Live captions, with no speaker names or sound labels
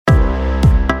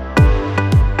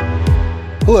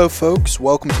Hello, folks.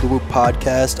 Welcome to the Whoop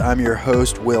Podcast. I'm your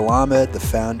host, Will Ahmed, the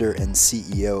founder and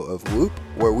CEO of Whoop,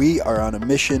 where we are on a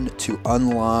mission to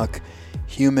unlock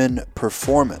human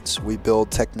performance. We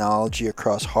build technology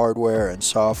across hardware and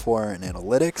software and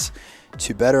analytics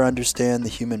to better understand the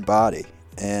human body.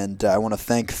 And I want to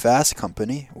thank Fast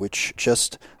Company, which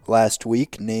just last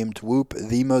week named Whoop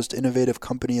the most innovative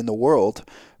company in the world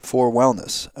for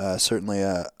wellness. Certainly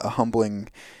a humbling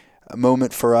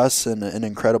moment for us and an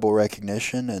incredible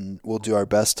recognition, and we'll do our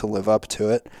best to live up to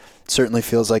it. It certainly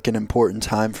feels like an important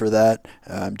time for that.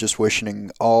 I'm just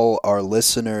wishing all our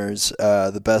listeners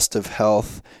the best of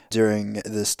health during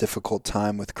this difficult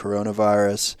time with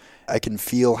coronavirus. I can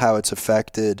feel how it's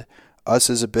affected us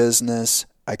as a business.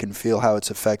 I can feel how it's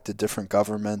affected different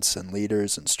governments and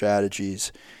leaders and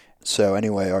strategies. So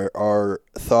anyway, our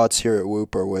thoughts here at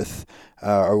Whoop are with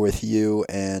you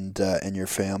and your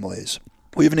families.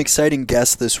 We have an exciting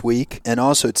guest this week, and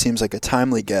also it seems like a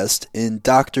timely guest, in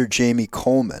Dr. Jamie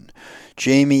Coleman.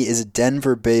 Jamie is a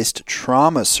Denver-based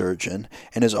trauma surgeon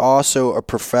and is also a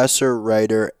professor,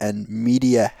 writer, and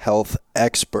media health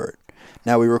expert.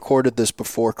 Now, we recorded this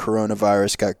before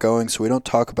coronavirus got going, so we don't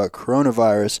talk about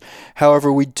coronavirus.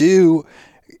 However, we do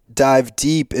dive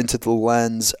deep into the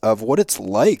lens of what it's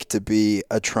like to be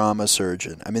a trauma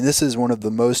surgeon. I mean, this is one of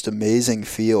the most amazing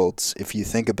fields, if you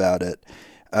think about it,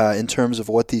 in terms of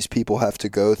what these people have to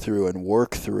go through and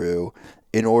work through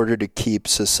in order to keep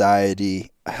society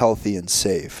healthy and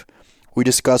safe. We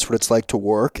discuss what it's like to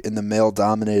work in the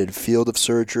male-dominated field of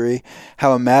surgery,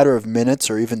 how a matter of minutes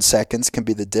or even seconds can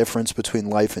be the difference between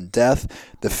life and death,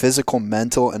 the physical,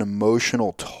 mental, and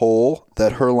emotional toll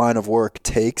that her line of work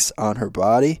takes on her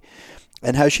body,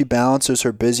 and how she balances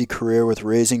her busy career with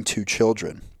raising 2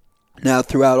 children. Now,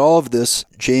 throughout all of this,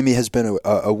 Jamie has been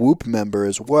a Whoop member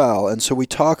as well, and so we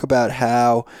talk about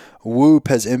how Whoop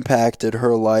has impacted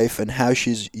her life and how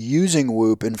she's using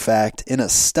Whoop, in fact, in a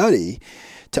study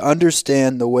to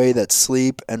understand the way that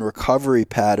sleep and recovery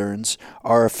patterns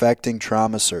are affecting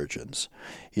trauma surgeons.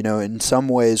 You know, in some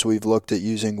ways, we've looked at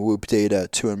using Whoop data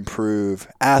to improve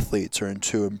athletes or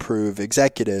to improve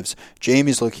executives.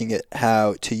 Jamie's looking at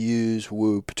how to use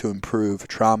Whoop to improve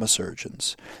trauma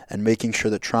surgeons and making sure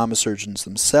that trauma surgeons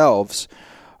themselves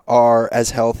are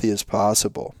as healthy as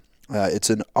possible. It's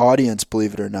an audience,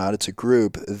 believe it or not, it's a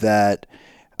group that,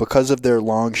 because of their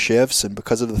long shifts and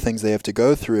because of the things they have to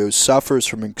go through, suffers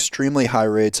from extremely high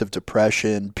rates of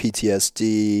depression,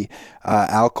 PTSD,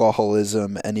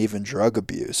 alcoholism, and even drug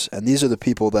abuse. And these are the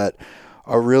people that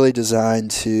are really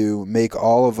designed to make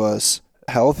all of us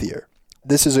healthier.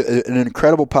 This is an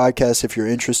incredible podcast if you're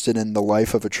interested in the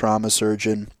life of a trauma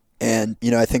surgeon. And, you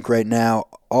know, I think right now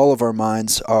all of our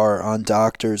minds are on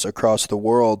doctors across the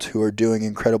world who are doing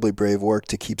incredibly brave work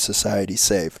to keep society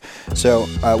safe. So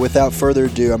without further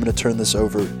ado, I'm going to turn this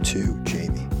over to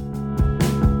Jamie.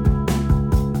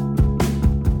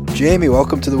 Jamie,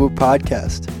 welcome to the Whoop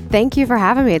Podcast. Thank you for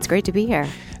having me. It's great to be here.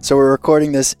 So we're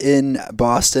recording this in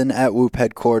Boston at Whoop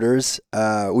headquarters.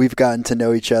 We've gotten to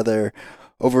know each other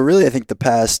over really, I think, the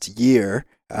past year.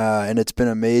 And it's been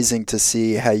amazing to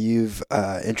see how you've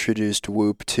introduced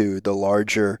Whoop to the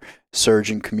larger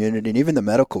surgeon community and even the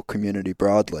medical community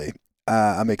broadly.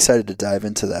 I'm excited to dive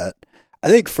into that. I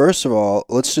think, first of all,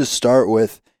 let's just start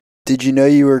with, did you know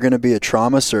you were going to be a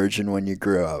trauma surgeon when you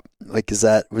grew up? Like, was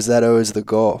that always the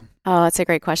goal? Oh, that's a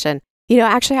great question. You know,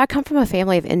 actually, I come from a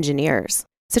family of engineers.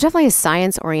 So definitely a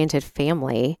science-oriented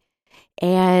family.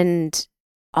 And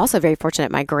also very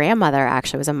fortunate, my grandmother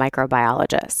actually was a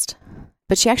microbiologist.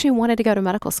 But she actually wanted to go to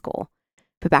medical school.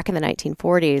 But back in the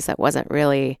 1940s, that wasn't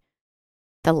really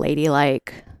the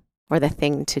ladylike or the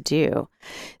thing to do.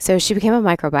 So she became a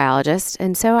microbiologist.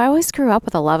 And so I always grew up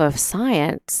with a love of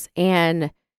science.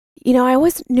 And, you know, I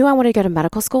always knew I wanted to go to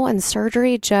medical school, and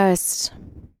surgery just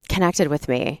connected with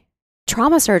me.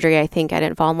 Trauma surgery, I think I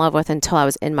didn't fall in love with until I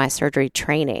was in my surgery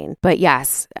training. But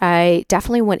yes, I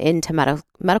definitely went into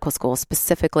medical school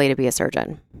specifically to be a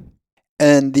surgeon.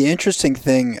 And the interesting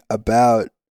thing about,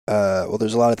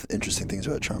 there's a lot of interesting things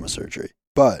about trauma surgery,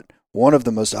 but one of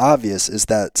the most obvious is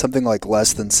that something like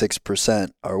less than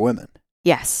 6% are women.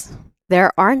 Yes,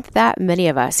 there aren't that many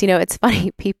of us. You know, it's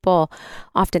funny, people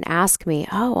often ask me,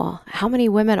 oh, well, how many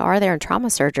women are there in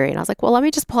trauma surgery? And I was like, well, let me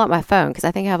just pull out my phone because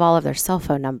I think I have all of their cell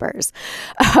phone numbers.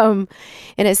 In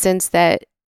a sense that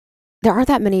there aren't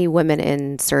that many women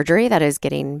in surgery. That is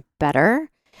getting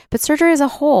better. But surgery as a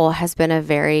whole has been a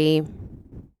very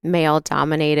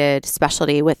male-dominated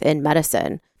specialty within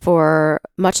medicine for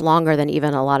much longer than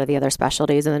even a lot of the other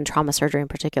specialties, and then trauma surgery in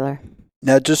particular.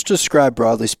 Now, just describe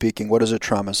broadly speaking, what does a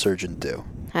trauma surgeon do?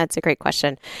 That's a great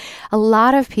question. A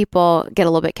lot of people get a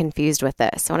little bit confused with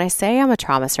this. So when I say I'm a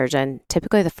trauma surgeon,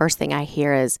 typically the first thing I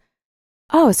hear is,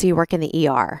 oh, so you work in the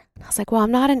ER. I was like, well,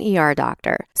 I'm not an ER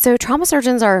doctor. So trauma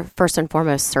surgeons are first and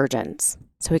foremost surgeons.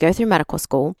 So we go through medical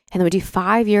school and then we do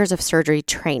 5 years of surgery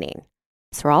training.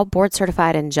 So we're all board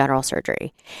certified in general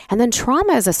surgery. And then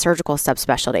trauma is a surgical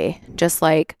subspecialty, just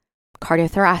like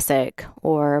cardiothoracic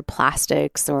or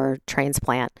plastics or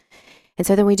transplant. And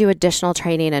so then we do additional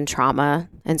training in trauma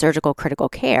and surgical critical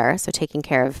care, so taking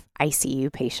care of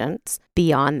ICU patients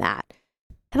beyond that.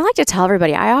 And I like to tell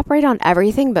everybody I operate on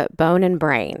everything but bone and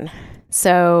brain.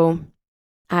 So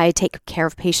I take care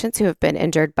of patients who have been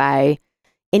injured by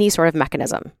any sort of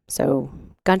mechanism. So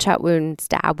gunshot wound,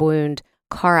 stab wound,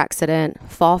 car accident,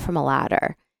 fall from a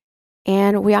ladder.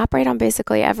 And we operate on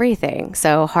basically everything.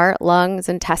 So heart, lungs,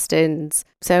 intestines.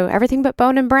 So everything but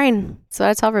bone and brain. So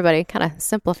I tell everybody, kind of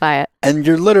simplify it. And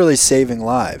you're literally saving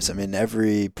lives. I mean,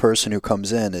 every person who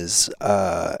comes in is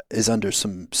under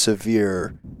some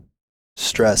severe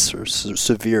stress or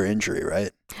severe injury,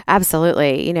 right?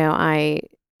 Absolutely. You know, I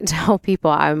tell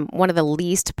people I'm one of the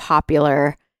least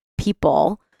popular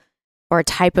people or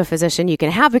type of physician you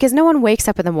can have because no one wakes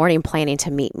up in the morning planning to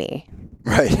meet me.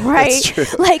 Right. Right. That's true.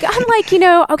 Like, I'm like,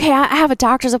 okay, I have a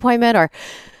doctor's appointment or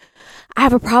I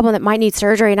have a problem that might need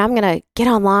surgery and I'm going to get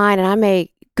online and I may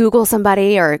Google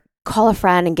somebody or call a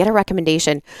friend and get a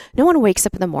recommendation. No one wakes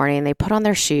up in the morning, they put on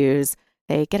their shoes,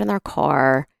 they get in their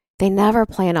car. They never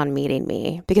plan on meeting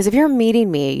me because if you're meeting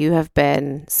me, you have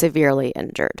been severely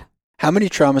injured. How many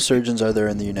trauma surgeons are there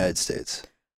in the United States?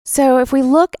 So if we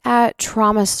look at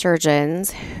trauma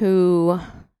surgeons who,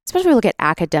 especially if we look at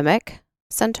academic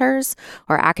centers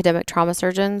or academic trauma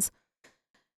surgeons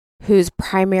whose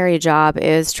primary job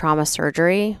is trauma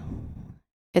surgery,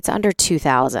 it's under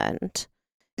 2,000.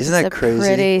 Isn't that crazy?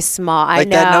 Pretty small. I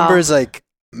know. That number is like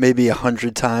maybe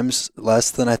 100 times less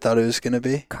than I thought it was going to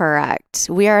be. Correct.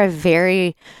 We are a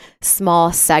very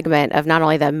small segment of not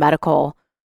only the medical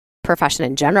profession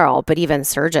in general, but even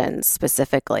surgeons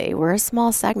specifically. We're a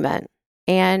small segment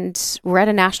and we're at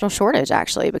a national shortage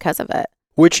actually because of it.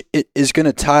 Which is going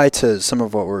to tie to some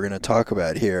of what we're going to talk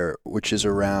about here, which is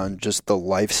around just the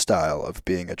lifestyle of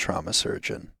being a trauma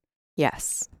surgeon.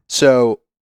 Yes. So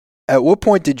at what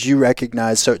point did you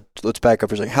recognize, so let's back up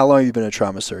for a second. How long have you been a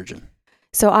trauma surgeon?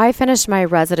 So I finished my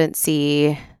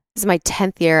residency. This is my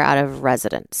 10th year out of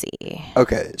residency.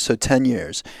 Okay, so 10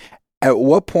 years. At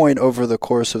what point over the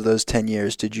course of those 10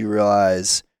 years did you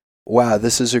realize, wow,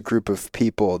 this is a group of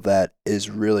people that is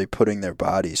really putting their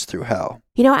bodies through hell?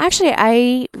 Actually,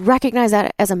 I recognized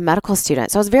that as a medical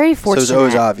student. So I was very fortunate. So it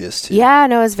was always obvious to you? Yeah,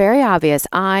 no, it was very obvious.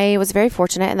 I was very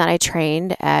fortunate in that I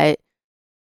trained at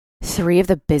 3 of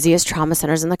the busiest trauma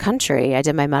centers in the country. I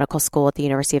did my medical school at the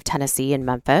University of Tennessee in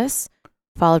Memphis,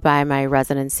 followed by my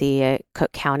residency at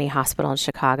Cook County Hospital in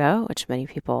Chicago, which many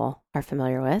people are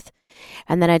familiar with.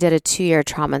 And then I did a 2-year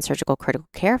trauma and surgical critical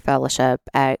care fellowship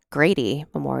at Grady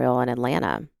Memorial in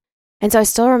Atlanta. And so I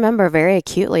still remember very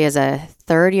acutely as a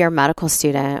 3rd-year medical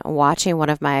student watching one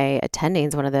of my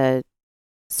attendings, one of the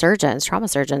surgeons, trauma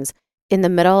surgeons, in the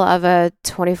middle of a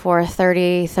 24,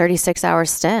 30, 36-hour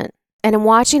stint. And I'm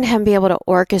watching him be able to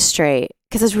orchestrate,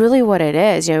 because it's really what it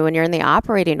is. When you're in the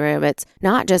operating room, it's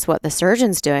not just what the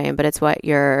surgeon's doing, but it's what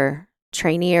your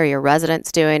trainee or your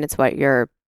resident's doing. It's what your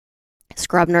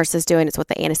scrub nurse is doing. It's what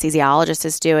the anesthesiologist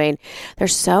is doing.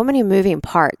 There's so many moving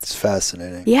parts. It's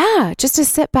fascinating. Yeah, just to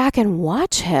sit back and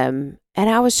watch him. And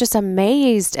I was just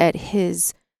amazed at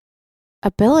his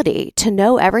ability to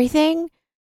know everything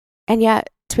and yet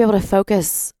to be able to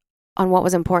focus on what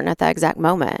was important at that exact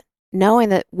moment, knowing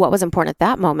that what was important at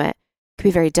that moment could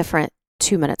be very different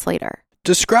 2 minutes later.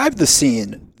 Describe the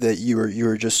scene that you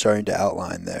were just starting to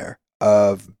outline there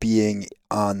of being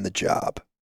on the job.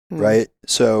 Right?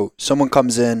 So someone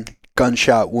comes in,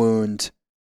 gunshot wound,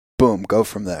 boom, go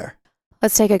from there.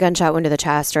 Let's take a gunshot wound to the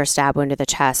chest or a stab wound to the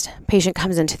chest. Patient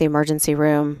comes into the emergency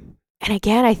room. And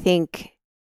again, I think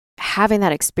having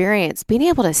that experience, being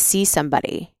able to see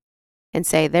somebody and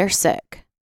say they're sick.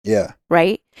 Yeah.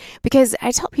 Right? Because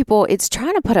I tell people it's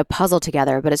trying to put a puzzle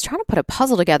together, but it's trying to put a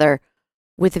puzzle together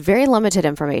with very limited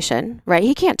information, right?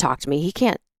 He can't talk to me. He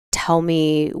can't tell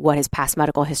me what his past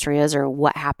medical history is or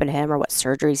what happened to him or what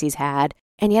surgeries he's had.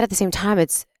 And yet at the same time,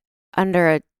 it's under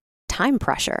a time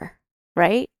pressure,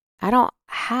 right? I don't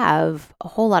have a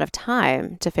whole lot of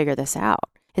time to figure this out.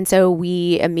 And so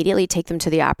we immediately take them to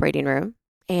the operating room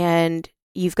and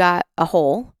you've got a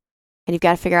hole and you've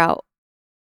got to figure out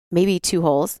maybe 2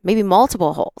 holes, maybe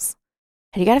multiple holes.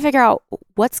 And you got to figure out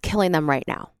what's killing them right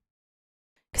now.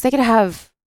 Because they could have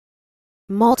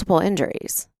multiple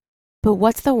injuries. But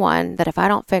what's the one that if I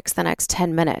don't fix the next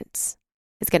 10 minutes,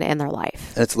 is going to end their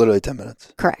life? And it's literally 10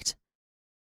 minutes. Correct.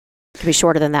 It could be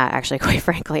shorter than that, actually, quite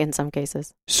frankly, in some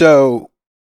cases. So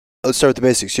let's start with the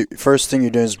basics. First thing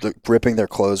you're doing is ripping their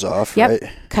clothes off, Yep.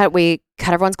 right? We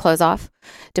cut everyone's clothes off.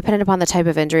 Depending upon the type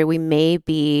of injury, we may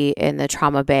be in the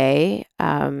trauma bay,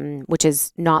 which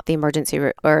is not the emergency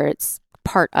room, or it's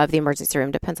part of the emergency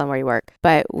room, depends on where you work.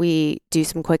 But we do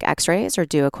some quick x-rays or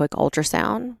do a quick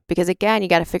ultrasound because, again, you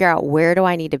got to figure out where do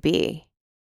I need to be,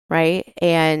 right?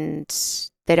 And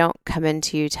they don't come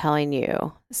into you telling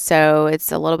you. So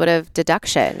it's a little bit of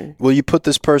deduction. Will you put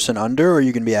this person under, or are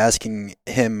you going to be asking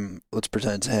him, let's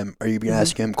pretend it's him, are you going to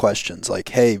ask him questions like,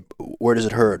 hey, where does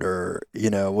it hurt? Or,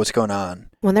 what's going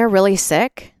on? When they're really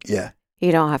sick, yeah,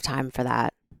 you don't have time for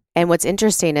that. And what's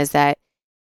interesting is that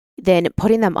then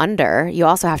putting them under, you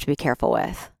also have to be careful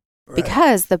with. Right.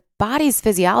 Because the body's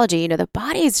physiology, the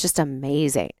body is just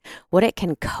amazing. What it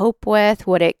can cope with,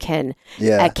 what it can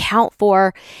account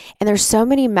for. And there's so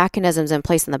many mechanisms in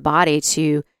place in the body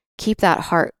to keep that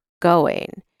heart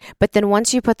going. But then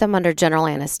once you put them under general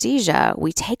anesthesia,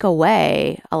 we take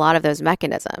away a lot of those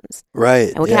mechanisms. Right.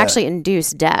 And we can actually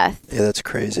induce death. Yeah, that's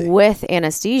crazy. With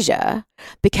anesthesia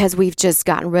because we've just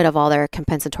gotten rid of all their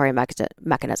compensatory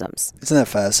mechanisms. Isn't that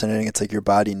fascinating? It's like your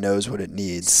body knows what it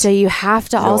needs. So you have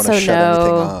to also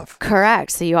know.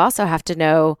 Correct. So you also have to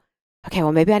know, okay,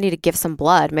 well, maybe I need to give some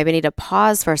blood. Maybe I need to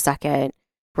pause for a second,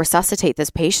 resuscitate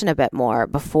this patient a bit more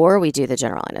before we do the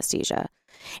general anesthesia.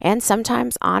 And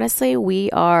sometimes, honestly,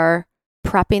 we are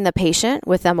prepping the patient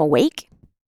with them awake.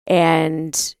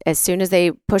 And as soon as they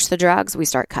push the drugs, we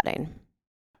start cutting.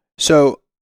 So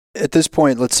at this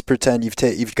point, let's pretend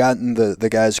you've gotten the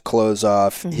guy's clothes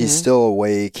off. He's still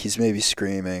awake. He's maybe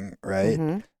screaming,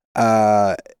 right?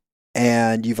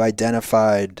 And you've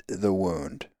identified the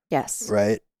wound. Yes.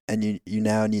 Right? And you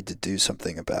now need to do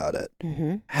something about it.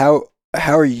 How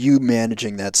are you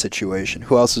managing that situation?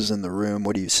 Who else is in the room?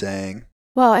 What are you saying?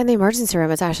 Well, in the emergency room,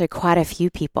 it's actually quite a few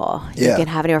people. You can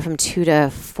have anywhere from 2 to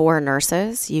 4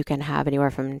 nurses. You can have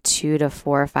anywhere from 2 to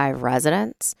 4 or 5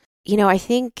 residents. I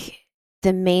think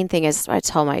the main thing is what I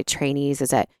tell my trainees is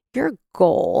that your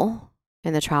goal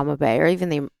in the trauma bay or even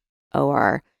the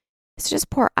OR is to just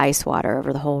pour ice water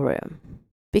over the whole room.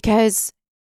 Because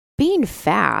being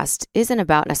fast isn't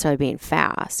about necessarily being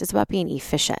fast. It's about being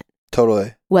efficient.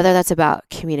 Totally. Whether that's about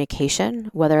communication,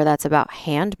 whether that's about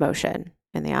hand motion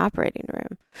in the operating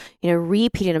room.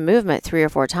 Repeating a movement 3 or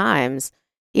 4 times,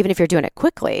 even if you're doing it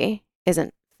quickly,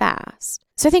 isn't fast.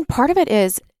 So I think part of it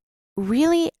is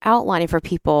really outlining for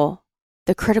people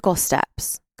the critical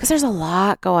steps because there's a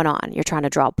lot going on. You're trying to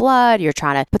draw blood. You're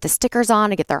trying to put the stickers on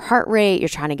to get their heart rate. You're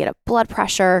trying to get a blood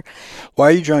pressure. Why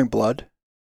are you drawing blood?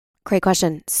 Great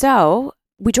question. So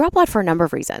we draw blood for a number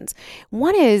of reasons.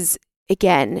 One is,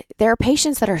 again, there are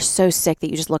patients that are so sick that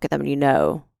you just look at them and you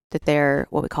know that they're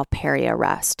what we call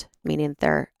peri-arrest, meaning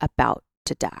they're about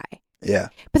to die. Yeah.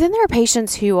 But then there are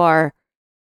patients who are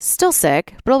still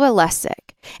sick, but a little bit less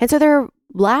sick. And so there are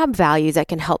lab values that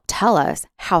can help tell us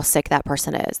how sick that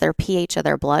person is, their pH of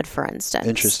their blood, for instance.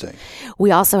 Interesting.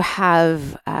 We also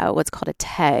have what's called a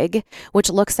TEG, which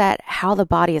looks at how the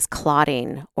body is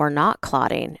clotting or not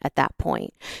clotting at that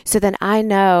point. So then I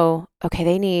know, okay,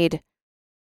 they need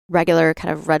regular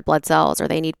kind of red blood cells, or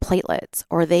they need platelets,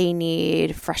 or they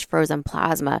need fresh frozen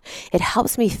plasma. It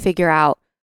helps me figure out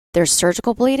there's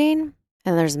surgical bleeding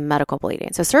and there's medical bleeding.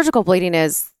 So surgical bleeding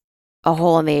is a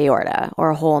hole in the aorta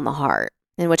or a hole in the heart,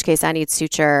 in which case I need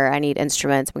suture, I need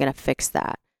instruments, I'm going to fix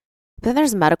that. But then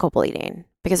there's medical bleeding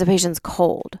because the patient's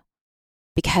cold,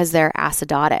 because they're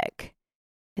acidotic.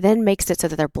 It then makes it so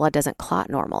that their blood doesn't clot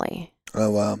normally. Oh,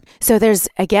 wow. So there's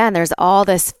all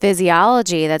this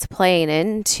physiology that's playing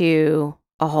into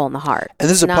a hole in the heart. And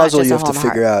this is a puzzle you have to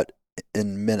figure out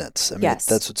in minutes. I mean, yes.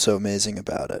 That's what's so amazing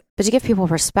about it. But to give people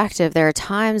perspective, there are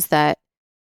times that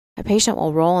a patient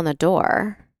will roll in the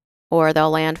door or they'll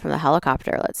land from the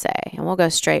helicopter, let's say, and we'll go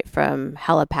straight from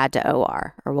helipad to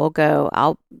OR, or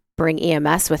I'll bring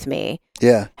EMS with me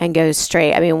and go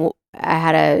straight. I mean, I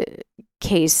had a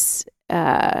case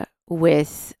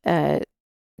with a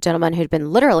gentleman who'd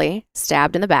been literally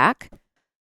stabbed in the back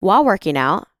while working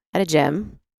out at a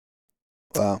gym.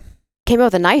 Wow. Came out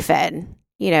with a knife in,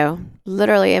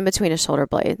 literally in between his shoulder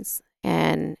blades,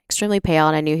 and extremely pale.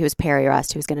 And I knew he was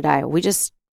peri-arrest. He was going to die.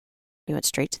 We went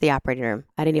straight to the operating room.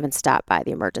 I didn't even stop by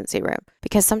the emergency room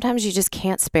because sometimes you just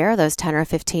can't spare those 10 or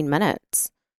 15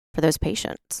 minutes for those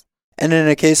patients. And in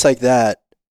a case like that,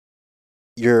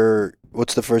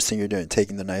 what's the first thing you're doing?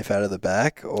 Taking the knife out of the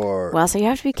back, or? Well, so you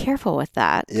have to be careful with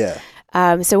that. Yeah.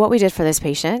 So what we did for this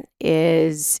patient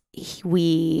is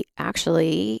we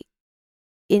actually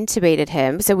intubated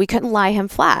him. So we couldn't lie him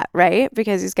flat, right?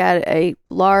 Because he's got a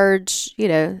large,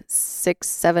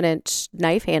 6-7 inch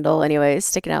knife handle anyways,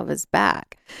 sticking out of his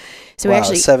back. So wow, we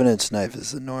actually, a 7-inch knife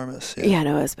is enormous. yeah,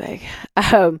 no, it was big.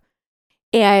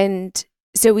 And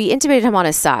so we intubated him on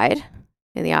his side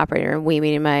in the operating room, we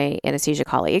meaning my anesthesia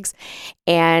colleagues,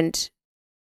 and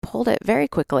pulled it very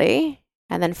quickly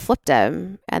and then flipped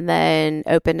him and then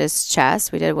opened his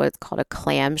chest. We did what's called a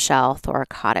clamshell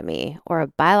thoracotomy or a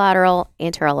bilateral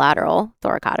anterolateral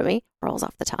thoracotomy, rolls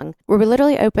off the tongue, where we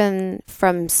literally open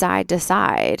from side to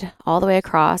side, all the way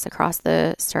across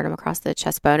the sternum, across the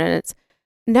chest bone. And it's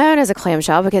known as a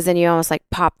clamshell because then you almost like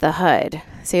pop the hood.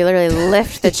 So you literally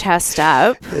lift the chest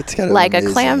up It's kind of like amazing,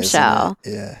 a clamshell.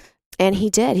 Yeah. And he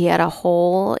did. He had a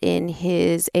hole in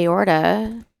his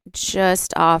aorta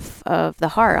just off of the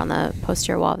heart on the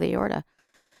posterior wall of the aorta.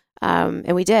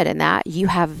 And we did. And that you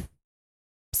have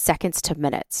seconds to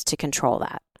minutes to control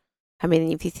that. I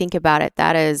mean, if you think about it,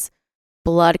 that is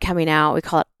blood coming out. We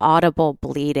call it audible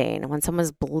bleeding. When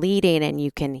someone's bleeding and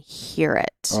you can hear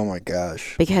it. Oh my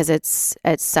gosh. Because it's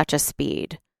at such a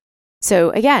speed.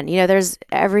 So again, there's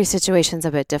every situation's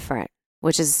a bit different,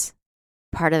 which is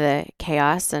part of the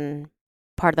chaos and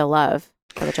part of the love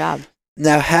for the job.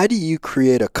 Now, how do you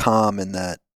create a calm in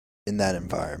that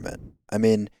environment? I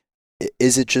mean,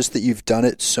 is it just that you've done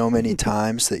it so many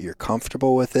times that you're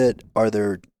comfortable with it? Are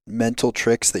there mental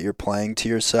tricks that you're playing to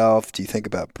yourself? Do you think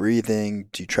about breathing?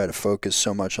 Do you try to focus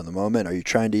so much on the moment? Are you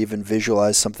trying to even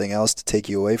visualize something else to take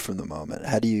you away from the moment?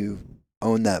 How do you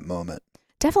own that moment?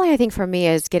 Definitely, I think for me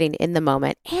is getting in the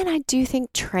moment. And I do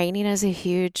think training is a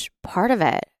huge part of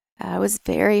it. I was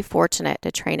very fortunate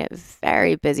to train at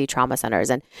very busy trauma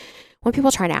centers. And when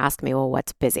people try to ask me, well,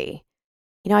 what's busy?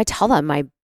 I tell them my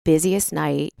busiest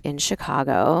night in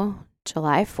Chicago,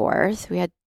 July 4th, we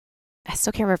had, I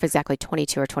still can't remember if exactly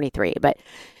 22 or 23, but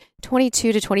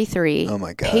 22 to 23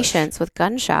 patients with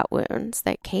gunshot wounds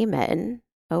that came in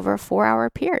over a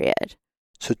 4-hour period.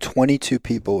 So 22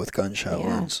 people with gunshot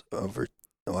wounds over,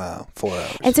 4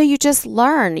 hours. And so you just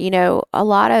learn, a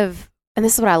lot of, and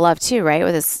this is what I love too, right?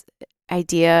 With this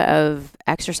idea of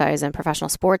exercise and professional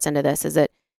sports into this is that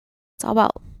it's all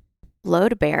about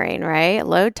load bearing, right?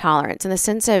 Load tolerance in the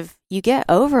sense of you get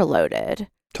overloaded.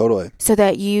 Totally. So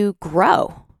that you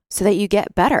grow, so that you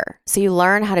get better. So you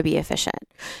learn how to be efficient.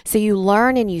 So you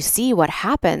learn and you see what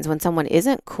happens when someone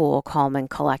isn't cool, calm, and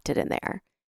collected in there.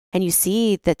 And you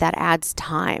see that adds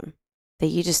time that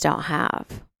you just don't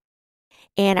have.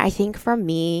 And I think for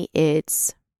me,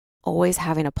 it's always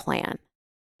having a plan.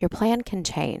 Your plan can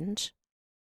change.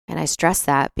 And I stress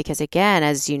that because, again,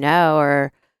 as you know,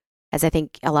 or as I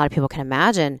think a lot of people can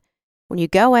imagine, when you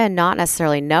go in not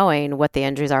necessarily knowing what the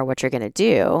injuries are, what you're going to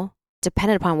do,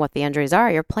 dependent upon what the injuries are,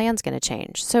 your plan's going to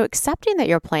change. So accepting that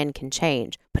your plan can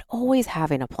change, but always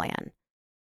having a plan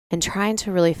and trying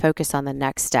to really focus on the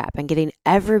next step and getting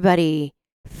everybody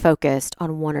focused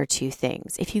on one or two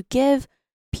things. If you give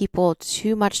people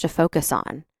too much to focus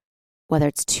on, whether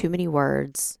it's too many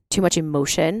words, too much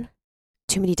emotion,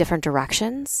 too many different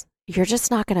directions, you're just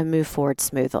not going to move forward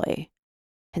smoothly.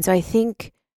 And so I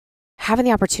think having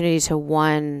the opportunity to,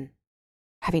 one,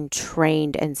 having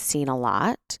trained and seen a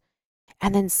lot,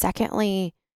 and then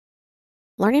secondly,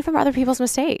 learning from other people's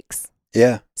mistakes.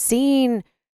 Yeah. Seeing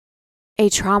a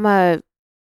trauma,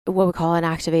 what we call an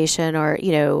activation or,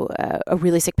 a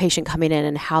really sick patient coming in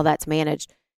and how that's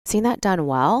managed, seeing that done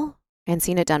well and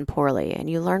seeing it done poorly. And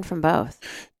you learn from both.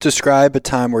 Describe a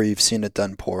time where you've seen it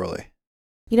done poorly.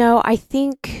 I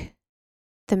think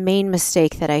the main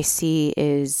mistake that I see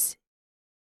is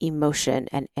emotion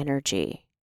and energy.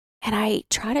 And I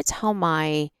try to tell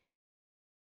my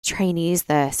trainees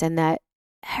this, and that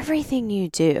everything you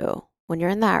do when you're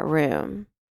in that room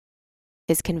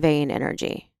is conveying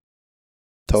energy.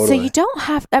 Totally. So you don't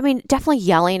have, definitely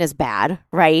yelling is bad,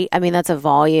 right? That's a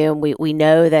volume. We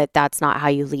know that that's not how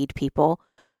you lead people.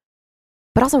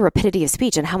 But also rapidity of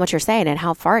speech and how much you're saying and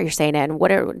how far you're saying it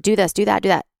and do this, do that, do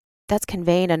that. That's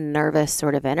conveying a nervous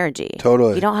sort of energy.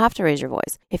 Totally. You don't have to raise your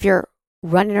voice. If you're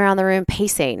running around the room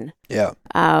pacing,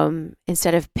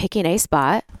 instead of picking a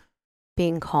spot,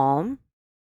 being calm,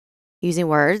 using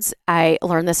words. I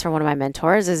learned this from one of my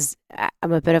mentors is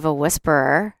I'm a bit of a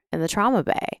whisperer in the trauma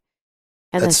bay.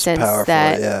 In the sense powerful,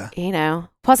 that,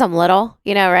 plus I'm little,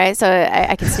 right? So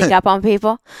I can sneak up on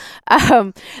people.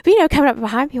 But, coming up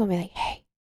behind people and be like, hey,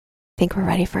 think we're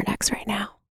ready for next right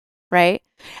now. Right?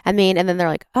 And then they're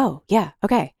like, oh, yeah,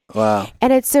 okay. Wow.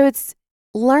 And it's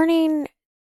learning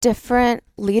different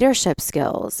leadership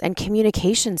skills and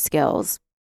communication skills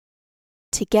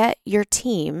to get your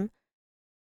team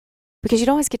because you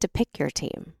don't always get to pick your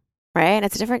team, right? And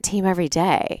it's a different team every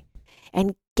day.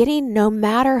 And getting, no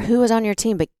matter who is on your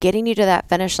team, but getting you to that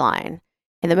finish line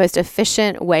in the most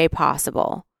efficient way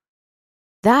possible,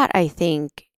 that I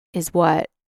think is what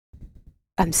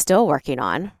I'm still working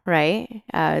on, right?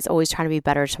 It's always trying to be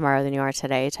better tomorrow than you are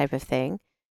today type of thing.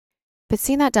 But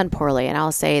seeing that done poorly, and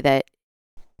I'll say that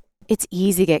it's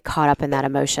easy to get caught up in that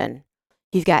emotion.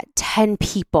 You've got 10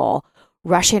 people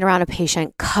rushing around a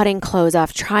patient, cutting clothes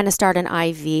off, trying to start an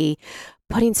IV,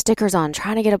 putting stickers on,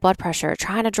 trying to get a blood pressure,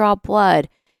 trying to draw blood,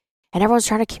 and everyone's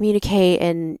trying to communicate.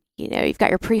 And, you've got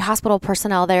your pre-hospital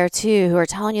personnel there too, who are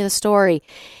telling you the story,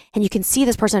 and you can see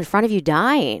this person in front of you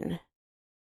dying,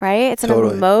 right? It's an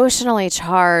emotionally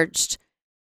charged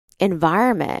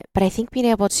environment. But I think being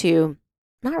able to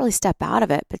not really step out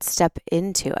of it, but step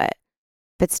into it,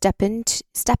 but stepping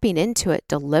into it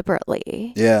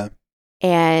deliberately. Yeah.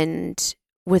 And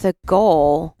with a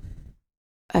goal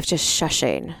of just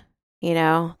shushing,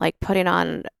 like putting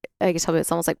on, I guess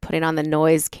it's almost like putting on the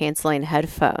noise canceling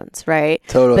headphones, right?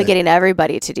 Totally. But getting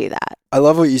everybody to do that. I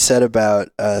love what you said about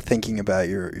thinking about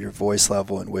your voice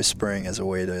level and whispering as a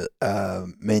way to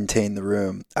maintain the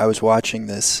room. I was watching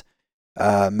this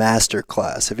master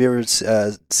class. Have you ever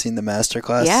seen the master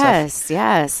class?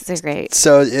 Yes, it's great.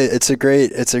 So it's a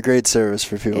great service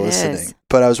for people listening.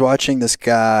 But I was watching this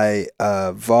guy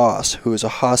Voss, who is a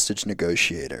hostage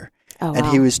negotiator. Oh, and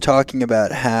wow. he was talking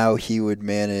about how he would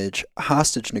manage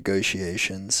hostage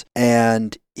negotiations,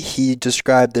 and he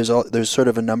described there's sort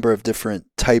of a number of different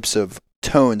types of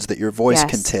tones that your voice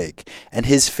can take. And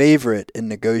his favorite in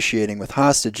negotiating with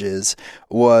hostages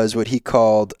was what he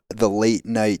called the late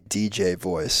night DJ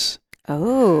voice.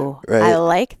 Oh, right? I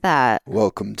like that.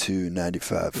 Welcome to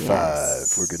 95.5.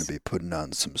 Yes. We're going to be putting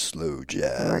on some slow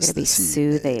jazz. We're going to be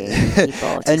soothing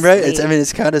people to and right, sleep.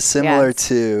 it's kind of similar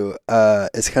to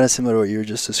what you were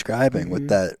just describing with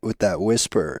that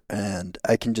whisper. And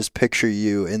I can just picture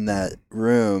you in that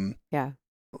room,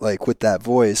 like with that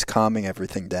voice, calming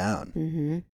everything down.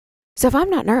 Mm-hmm. So if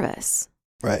I'm not nervous,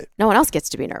 right, no one else gets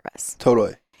to be nervous.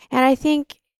 Totally. And I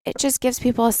think it just gives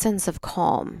people a sense of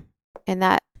calm, and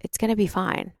that it's going to be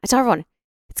fine. I tell everyone,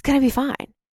 it's going to be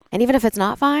fine. And even if it's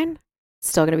not fine, it's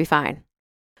still going to be fine,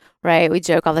 right? We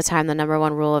joke all the time, the number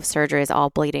one rule of surgery is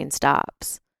all bleeding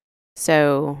stops.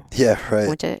 So, yeah, right.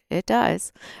 Which it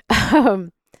does. But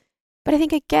I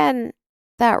think, again,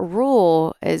 that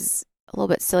rule is a little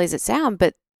bit silly as it sounds,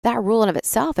 but that rule in of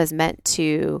itself is meant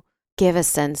to give a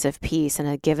sense of peace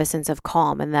and give a sense of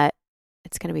calm, and that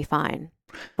it's going to be fine.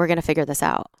 We're going to figure this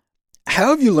out. How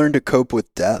have you learned to cope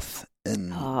with death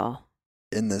in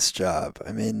this job?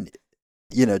 I mean,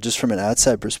 just from an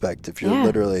outside perspective, you're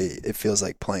literally, it feels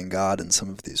like playing God in some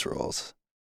of these roles.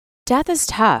 Death is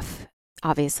tough,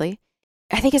 obviously.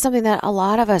 I think it's something that a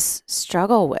lot of us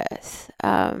struggle with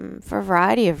for a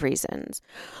variety of reasons.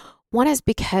 One is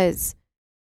because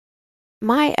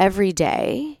every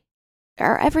day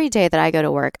that I go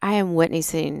to work, I am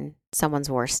witnessing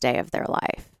someone's worst day of their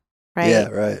life, right? Yeah,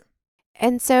 right.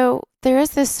 And so there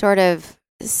is this sort of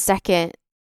second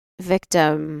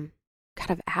victim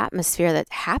kind of atmosphere that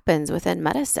happens within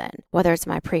medicine, whether it's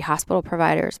my pre-hospital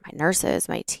providers, my nurses,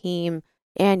 my team,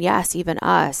 and yes, even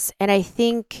us. And I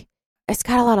think it's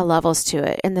got a lot of levels to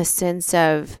it in the sense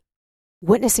of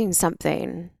witnessing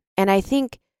something. And I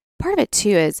think part of it too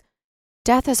is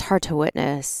death is hard to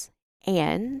witness.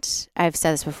 And I've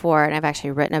said this before, and I've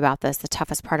actually written about this, the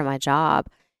toughest part of my job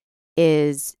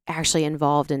is actually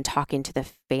involved in talking to the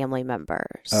family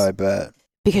members. Oh, I bet.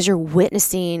 Because you're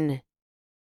witnessing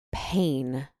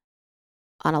pain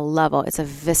on a level. It's a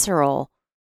visceral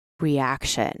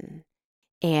reaction.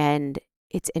 And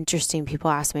it's interesting.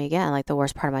 People ask me again, like the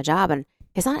worst part of my job. And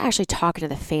it's not actually talking to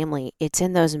the family. It's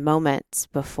in those moments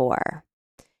before.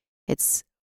 It's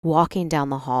walking down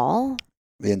the hall.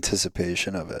 The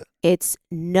anticipation of it. It's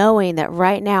knowing that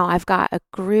right now I've got a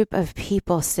group of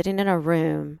people sitting in a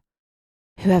room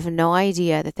who have no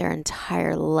idea that their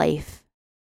entire life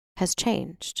has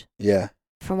changed. Yeah.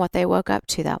 From what they woke up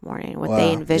to that morning, what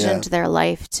they envisioned their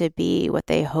life to be, what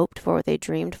they hoped for, what they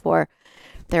dreamed for,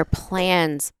 their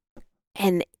plans.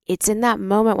 And it's in that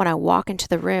moment when I walk into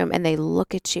the room and they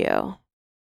look at you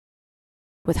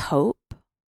with hope,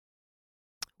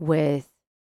 with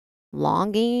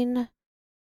longing,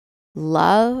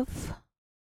 love,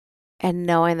 and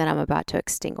knowing that I'm about to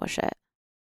extinguish it.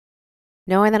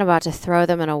 Knowing that I'm about to throw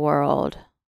them in a world,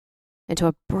 into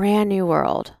a brand new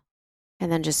world,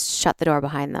 and then just shut the door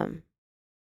behind them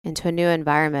into a new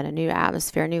environment, a new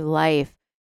atmosphere, a new life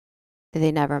that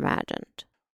they never imagined.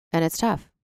 And it's tough.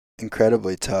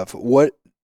 Incredibly tough. What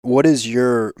is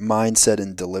your mindset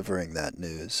in delivering that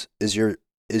news? Is your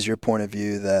is your point of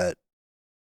view that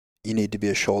you need to be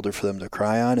a shoulder for them to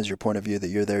cry on? Is your point of view that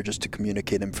you're there just to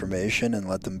communicate information and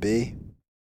let them be?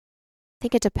 I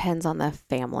think it depends on the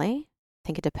family. I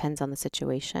think it depends on the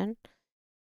situation.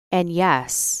 And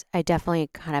yes, I definitely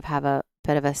kind of have a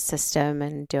bit of a system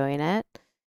in doing it,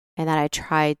 and that I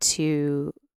try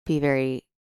to be very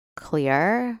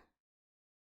clear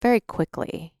very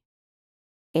quickly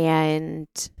and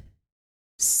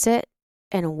sit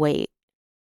and wait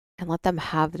and let them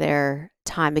have their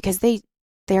time, because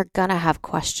they're gonna have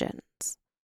questions.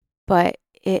 But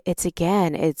it's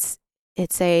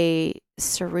a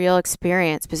surreal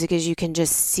experience, because you can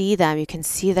just see them, you can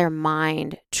see their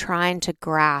mind trying to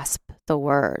grasp the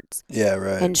words. Yeah,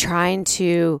 right. And trying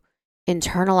to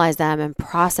internalize them and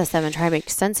process them and try to make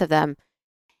sense of them.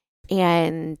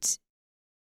 And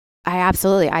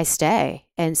I stay.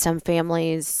 And some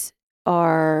families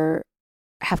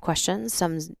have questions,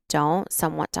 some don't,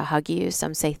 some want to hug you,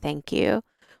 some say thank you,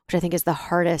 which I think is the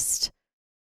hardest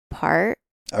part.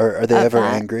 Are they ever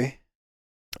angry?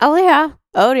 Oh yeah.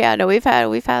 No, we've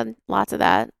had lots of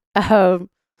that.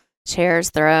 Chairs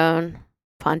thrown,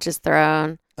 punches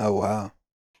thrown. Oh wow.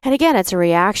 And again, it's a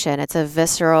reaction. It's a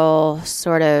visceral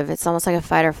sort of, it's almost like a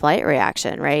fight or flight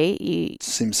reaction, right?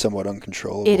 Seems somewhat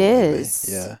uncontrollable. It is.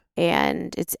 Maybe. Yeah.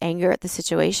 And it's anger at the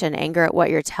situation, anger at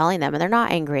what you're telling them. And they're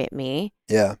not angry at me.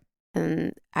 Yeah.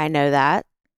 And I know that.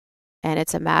 And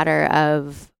it's a matter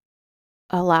of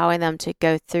allowing them to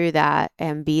go through that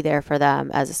and be there for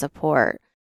them as a support.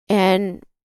 And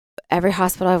every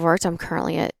hospital I've worked, I'm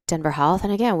currently at Denver Health.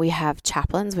 And again, we have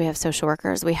chaplains, we have social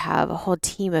workers, we have a whole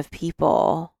team of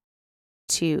people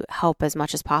to help as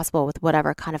much as possible with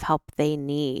whatever kind of help they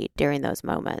need during those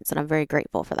moments. And I'm very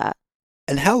grateful for that.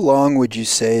 And how long would you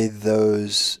say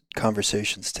those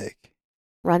conversations take?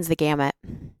 Runs the gamut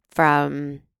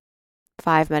from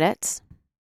 5 minutes.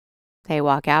 They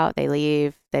walk out, they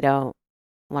leave, they don't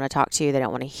want to talk to you, they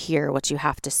don't want to hear what you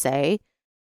have to say,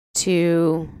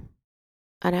 to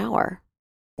an hour.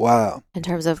 Wow. In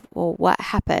terms of, well, what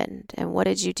happened and what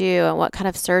did you do and what kind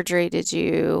of surgery did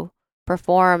you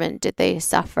perform and did they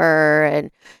suffer and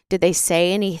did they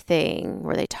say anything?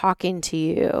 Were they talking to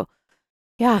you?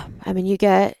 Yeah, I mean, you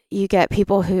get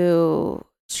people who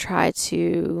try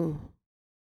to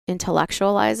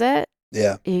intellectualize it.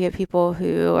 Yeah. You get people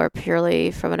who are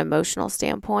purely from an emotional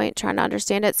standpoint trying to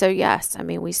understand it. So yes, I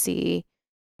mean, we see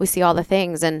all the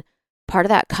things, and part of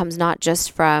that comes not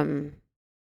just from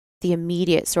the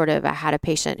immediate sort of, I had a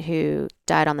patient who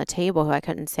died on the table who I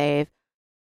couldn't save,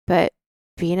 but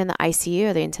being in the ICU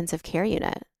or the intensive care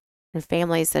unit, and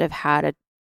families that have had a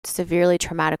severely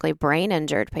traumatically brain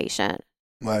injured patient,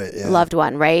 right, yeah. loved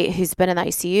one, right, who's been in the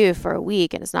ICU for a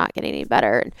week and is not getting any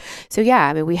better. And so, yeah,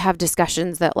 I mean, we have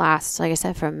discussions that last, like I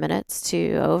said, from minutes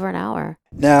to over an hour.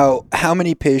 Now, how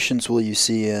many patients will you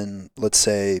see in, let's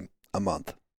say, a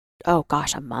month? Oh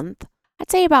gosh, a month?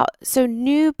 I'd say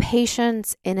new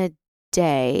patients in a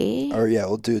day. Or yeah,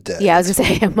 we'll do a day. Yeah, I was going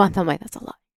to say a month. I'm like, that's a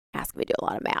lot. Ask me to do a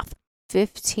lot of math.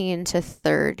 15 to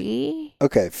 30.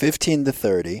 Okay, 15 to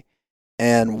 30.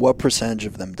 And what percentage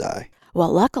of them die?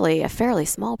 Well, luckily, a fairly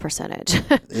small percentage.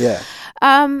 Yeah.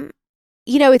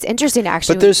 It's interesting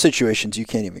actually. But there's situations you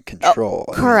can't even control.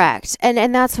 Correct.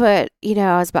 And that's what,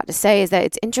 I was about to say, is that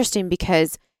it's interesting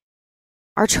because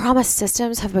our trauma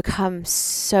systems have become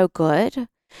so good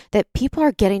that people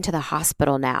are getting to the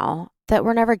hospital now that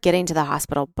we're never getting to the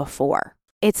hospital before.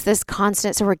 It's this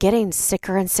constant, so we're getting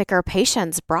sicker and sicker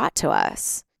patients brought to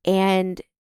us and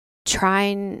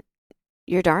trying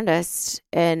your darndest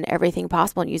and everything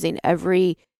possible and using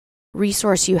every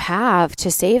resource you have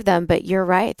to save them. But you're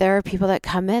right, there are people that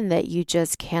come in that you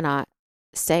just cannot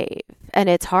save. And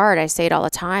it's hard. I say it all the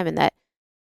time, and that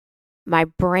my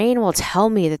brain will tell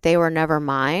me that they were never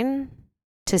mine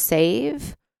to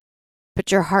save,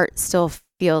 but your heart still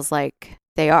feels like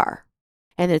they are.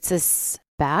 And it's this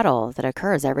battle that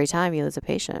occurs every time you lose a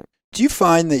patient. Do you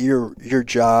find that your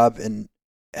job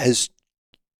has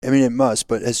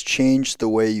changed the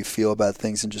way you feel about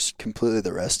things and just completely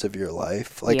the rest of your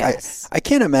life? Like, yes. I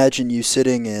can't imagine you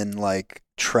sitting in like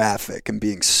traffic and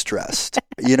being stressed.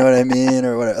 You know what I mean?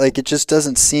 Or whatever. Like, it just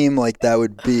doesn't seem like that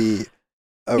would be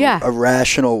a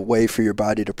rational way for your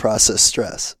body to process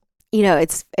stress.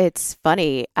 It's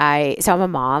funny. So I'm a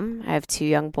mom. I have 2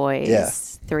 young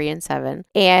boys, 3 and 7.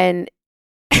 And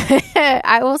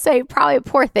I will say probably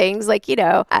poor things. Like,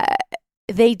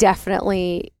 they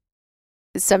definitely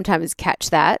sometimes catch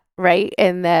that, right?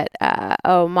 And that,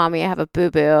 oh, mommy, I have a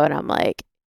boo-boo. And I'm like,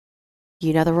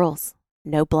 you know the rules.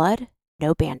 No blood,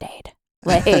 no Band-Aid.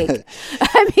 Like,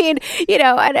 I mean,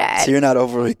 so you're not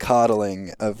overly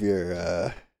coddling of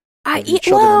your of your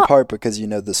children, in part because you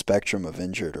know the spectrum of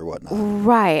injured or whatnot.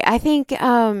 Right. I think,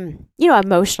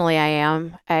 emotionally I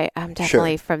am. I'm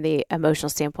definitely, Sure. from the emotional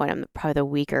standpoint, I'm probably the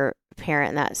weaker parent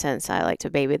in that sense. I like to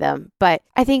baby them. But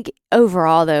I think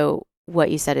overall, though,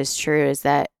 what you said is true, is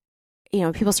that,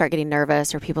 people start getting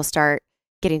nervous or people start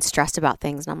getting stressed about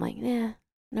things. And I'm like,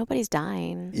 nobody's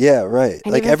dying. Yeah, right.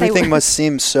 And Like even if they everything were- must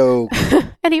seem so.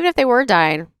 And even if they were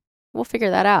dying, we'll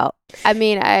figure that out. I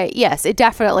mean, yes, it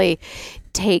definitely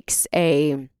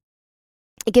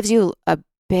it gives you a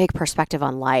big perspective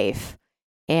on life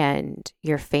and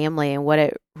your family and what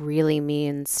it really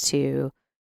means to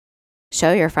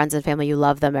show your friends and family you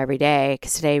love them every day,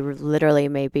 because today literally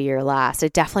may be your last.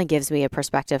 It definitely gives me a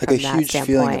perspective Like from a that huge standpoint.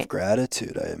 feeling of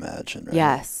gratitude, I imagine, right?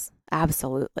 Yes,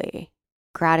 absolutely.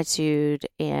 Gratitude,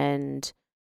 and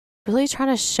really trying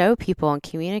to show people and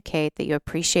communicate that you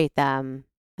appreciate them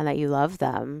and that you love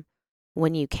them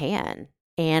when you can.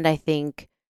 And I think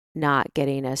not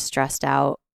getting as stressed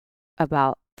out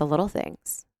about the little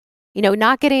things.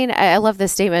 Not getting, I love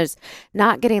this statement, is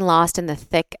not getting lost in the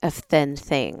thick of thin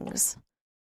things.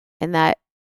 And that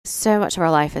so much of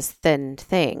our life is thin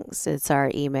things. It's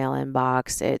our email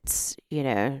inbox, it's,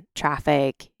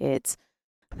 traffic, it's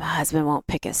my husband won't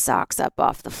pick his socks up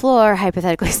off the floor,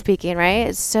 hypothetically speaking, right?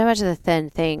 It's so much of the thin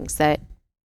things, that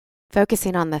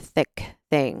focusing on the thick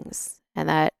things, and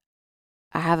that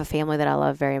I have a family that I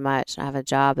love very much. I have a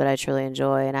job that I truly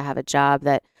enjoy, and I have a job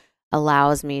that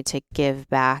allows me to give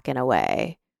back in a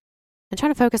way, and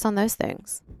trying to focus on those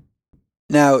things.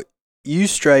 Now, you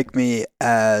strike me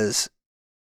as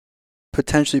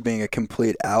potentially being a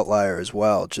complete outlier as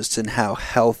well, just in how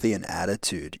healthy an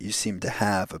attitude you seem to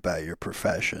have about your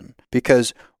profession.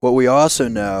 Because what we also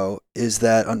know is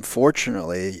that,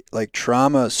 unfortunately, like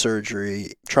trauma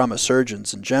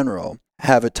surgeons in general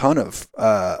have a ton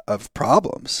of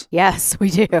problems. Yes, we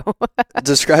do.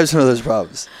 Describe some of those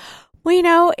problems.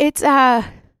 Well, it's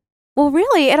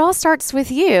really, it all starts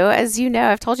with you. As you know,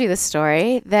 I've told you this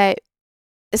story,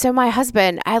 so my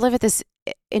husband, I live at this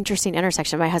interesting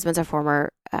intersection. My husband's a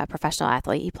former professional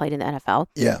athlete. He played in the NFL.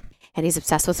 Yeah. And he's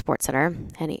obsessed with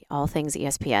SportsCenter and all things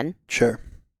ESPN. Sure.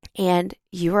 And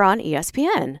you were on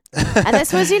ESPN. And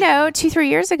this was, 2-3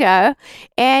 years ago.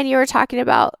 And you were talking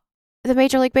about the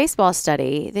Major League Baseball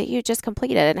study that you just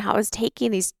completed, and how it was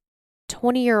taking these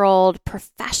 20-year-old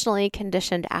professionally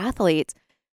conditioned athletes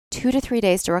 2 to 3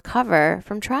 days to recover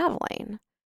from traveling.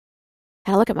 And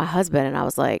I look at my husband and I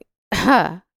was like,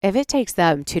 if it takes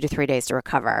them 2 to 3 days to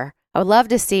recover, I would love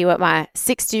to see what my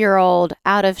 60-year-old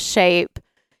out of shape,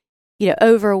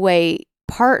 overweight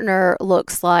partner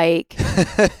looks like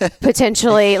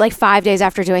potentially like 5 days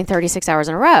after doing 36 hours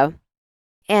in a row.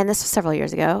 And this was several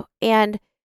years ago. And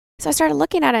so I started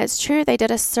looking at it. It's true. They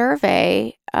did a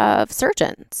survey of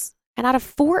surgeons, and out of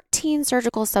 14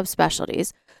 surgical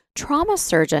subspecialties, trauma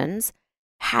surgeons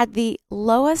had the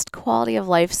lowest quality of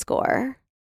life score.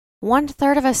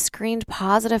 1/3 of us screened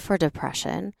positive for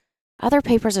depression. Other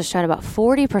papers have shown about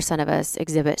 40% of us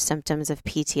exhibit symptoms of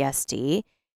PTSD,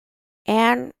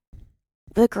 and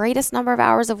the greatest number of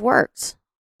hours worked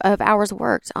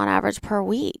on average per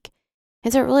week.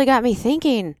 And so it really got me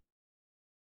thinking,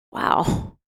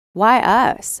 wow, why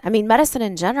us? I mean, medicine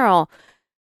in general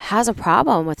has a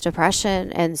problem with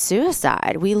depression and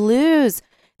suicide. We lose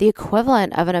the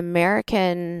equivalent of an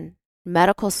American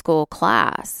medical school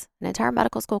class, an entire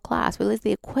medical school class. We lose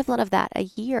the equivalent of that a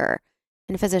year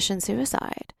in physician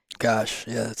suicide. Gosh,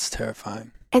 yeah, that's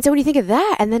terrifying. And so when you think of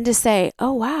that, and then to say,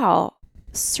 oh, wow,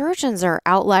 surgeons are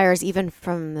outliers even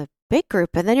from the big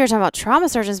group, and then you're talking about trauma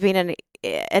surgeons being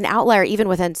an outlier even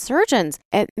within surgeons,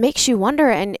 it makes you wonder.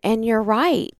 And you're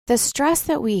right. The stress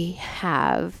that we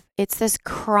have, it's this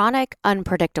chronic,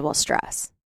 unpredictable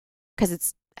stress, because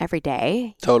it's every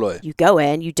day. Totally. You go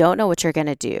in, you don't know what you're going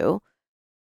to do.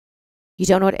 You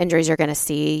don't know what injuries you're going to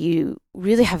see. You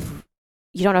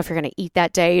don't know if you're going to eat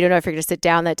that day. You don't know if you're going to sit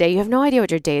down that day. You have no idea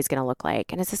what your day is going to look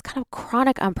like. And it's this kind of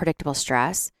chronic, unpredictable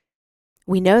stress.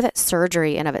 We know that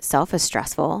surgery in of itself is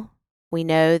stressful. We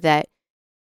know that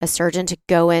a surgeon, to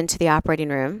go into the operating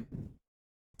room,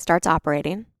 starts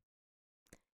operating.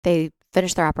 They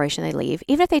finish their operation, they leave.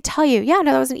 Even if they tell you, yeah,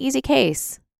 no, that was an easy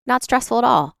case, not stressful at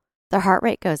all. Their heart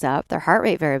rate goes up. Their heart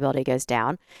rate variability goes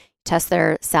down. Test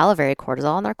their salivary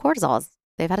cortisol, and their cortisol,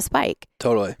 they've had a spike.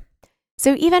 Totally.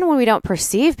 So even when we don't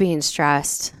perceive being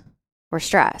stressed, we're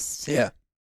stressed. Yeah.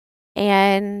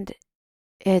 And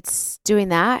it's doing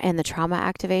that and the trauma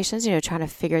activations, trying to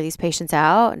figure these patients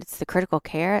out. And it's the critical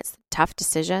care. It's the tough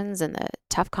decisions and the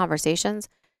tough conversations.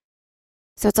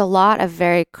 So it's a lot of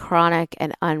very chronic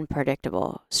and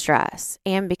unpredictable stress.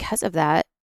 And because of that,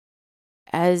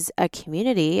 as a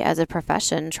community, as a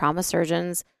profession, trauma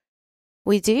surgeons,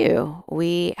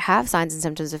 we have signs and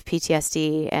symptoms of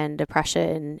PTSD and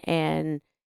depression, and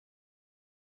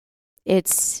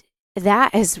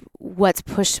that is what's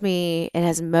pushed me and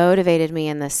has motivated me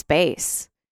in this space,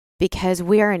 because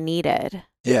we are needed.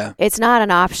 Yeah. It's not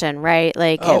an option, right?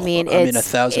 Like, Oh, I mean,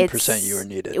 1,000% you are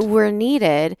needed. We're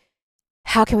needed.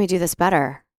 How can we do this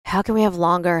better? How can we have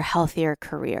longer, healthier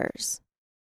careers?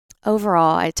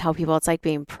 Overall, I tell people it's like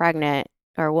being pregnant,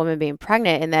 or a woman being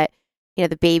pregnant, in that,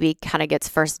 the baby kind of gets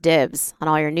first dibs on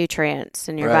all your nutrients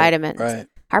and your vitamins. Right.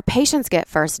 Our patients get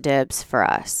first dibs for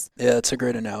us. Yeah, that's a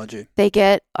great analogy. They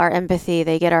get our empathy,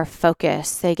 they get our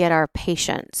focus, they get our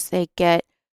patience, they get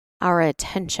our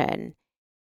attention.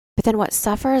 But then what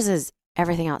suffers is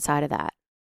everything outside of that.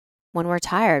 When we're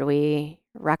tired, we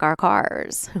wreck our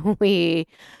cars. We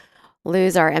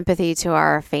lose our empathy to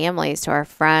our families, to our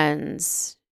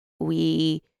friends.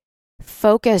 We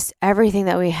focus everything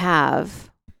that we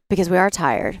have because we are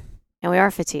tired and we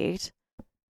are fatigued.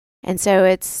 And so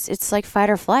it's like fight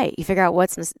or flight. You figure out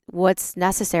what's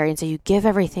necessary. And so you give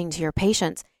everything to your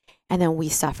patients, and then we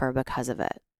suffer because of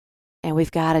it. And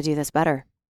we've got to do this better.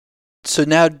 So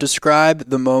now describe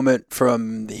the moment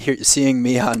from seeing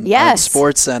me on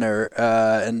Sports Center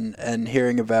and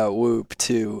hearing about Whoop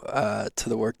to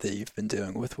the work that you've been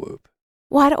doing with Whoop.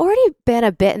 Well, I'd already been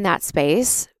a bit in that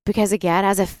space because, again,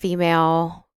 as a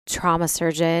female trauma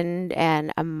surgeon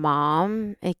and a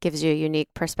mom, it gives you a unique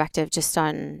perspective just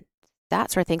on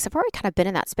that sort of thing. So I've already kind of been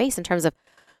in that space in terms of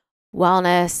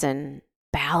wellness and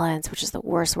balance, which is the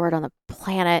worst word on the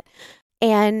planet.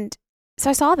 And so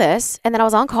I saw this, and then I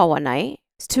was on call one night.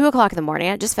 It's 2:00 in the morning.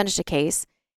 I just finished a case,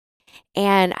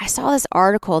 and I saw this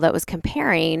article that was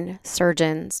comparing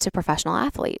surgeons to professional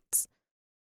athletes.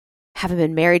 Haven't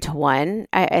been married to one.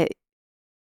 The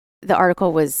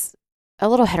article was a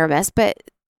little hit or miss, but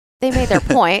they made their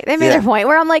point. They made their point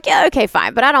where I'm like, yeah, okay,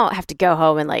 fine, but I don't have to go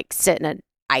home and like sit in an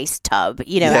ice tub,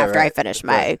 after I finish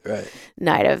my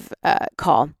night of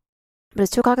call. But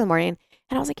it's 2:00 in the morning,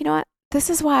 and I was like, you know what? This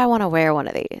is why I want to wear one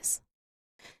of these.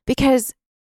 Because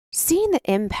seeing the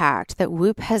impact that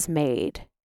Whoop has made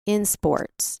in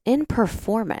sports, in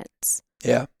performance,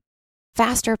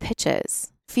 faster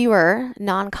pitches, fewer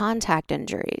non-contact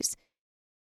injuries,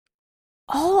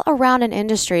 all around an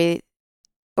industry,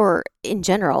 or in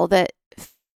general, that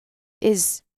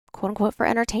is quote unquote for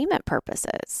entertainment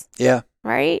purposes. Yeah.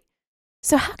 Right?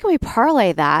 So how can we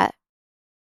parlay that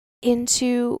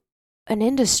into an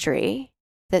industry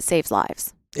that saves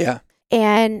lives? Yeah.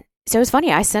 And so it was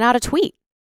funny. I sent out a tweet,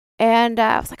 and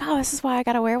I was like, oh, this is why I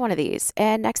got to wear one of these.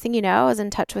 And next thing you know, I was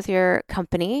in touch with your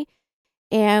company,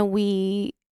 and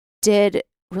we did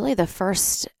really the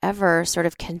first ever sort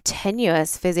of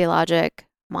continuous physiologic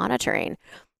monitoring.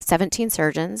 17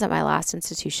 surgeons at my last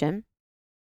institution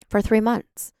for 3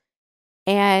 months.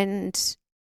 And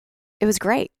it was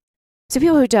great. So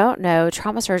people who don't know,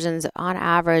 trauma surgeons on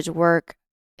average work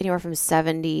anywhere from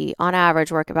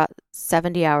about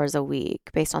 70 hours a week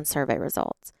based on survey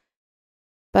results.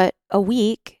 But a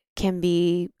week can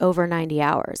be over 90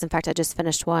 hours. In fact, I just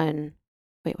finished one.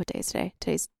 Wait, what day is today?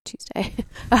 Today's Tuesday.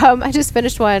 I just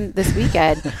finished one this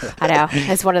weekend. I know.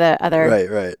 It's one of the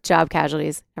other job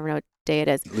casualties. Never know what day it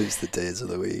is. Lose the days of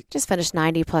the week. Just finished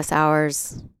 90 plus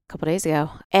hours a couple days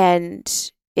ago.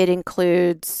 And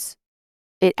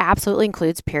it absolutely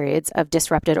includes periods of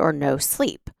disrupted or no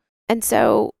sleep. And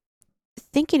so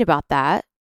thinking about that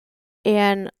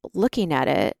and looking at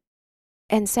it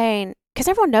and saying, because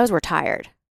everyone knows we're tired.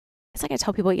 It's like I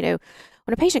tell people, when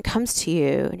a patient comes to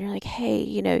you and you're like, hey,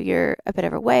 you're a bit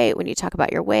overweight, when you talk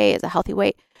about your weight as a healthy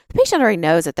weight, the patient already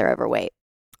knows that they're overweight.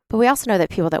 But we also know that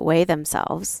people that weigh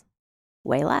themselves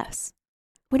weigh less.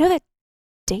 We know that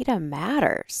data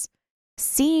matters.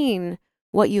 Seeing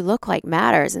what you look like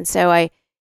matters. And so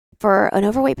for an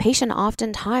overweight patient,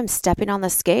 oftentimes stepping on the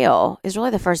scale is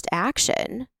really the first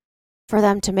action for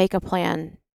them to make a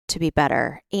plan to be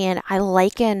better. And I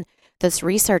liken this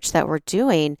research that we're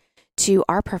doing to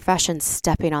our profession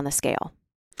stepping on the scale.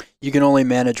 You can only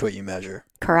manage what you measure.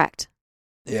 Correct.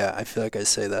 Yeah, I feel like I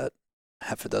say that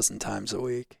half a dozen times a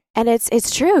week. And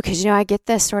it's true because, I get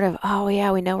this sort of, oh,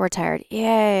 yeah, we know we're tired.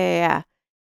 Yeah.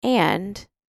 And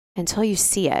until you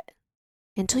see it,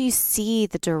 until you see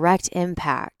the direct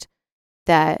impact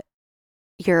that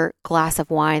your glass of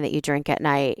wine that you drink at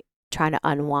night trying to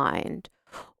unwind,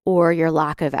 or your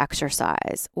lack of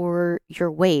exercise, or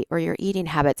your weight, or your eating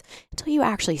habits, until you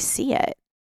actually see it,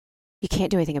 you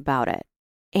can't do anything about it.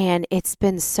 And it's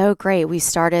been so great. We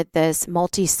started this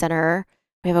multi-center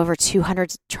We have over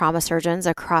 200 trauma surgeons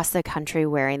across the country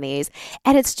wearing these.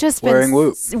 And it's just been wearing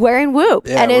Whoop. Wearing Whoop.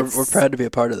 Yeah, and we're proud to be a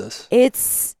part of this.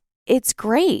 It's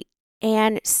great.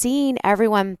 And seeing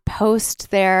everyone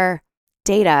post their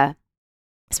data,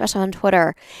 especially on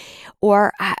Twitter,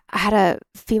 or I had a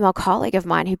female colleague of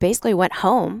mine who basically went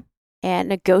home and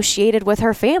negotiated with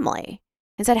her family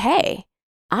and said, hey,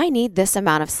 I need this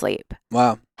amount of sleep.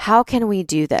 Wow. How can we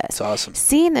do this? That's awesome.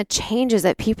 Seeing the changes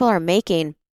that people are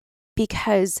making,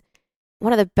 because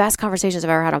one of the best conversations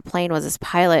I've ever had on a plane was this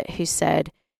pilot who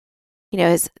said,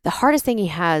 the hardest thing he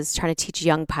has trying to teach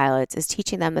young pilots is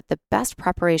teaching them that the best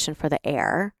preparation for the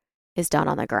air is done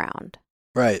on the ground.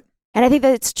 Right. And I think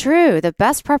that it's true. The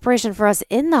best preparation for us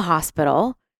in the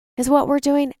hospital is what we're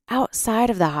doing outside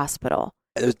of the hospital.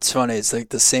 It's funny. It's like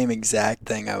the same exact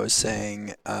thing I was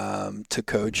saying to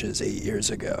coaches 8 years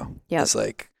ago. Yep. It's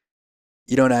like,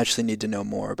 you don't actually need to know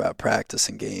more about practice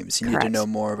and games. You Correct. need to know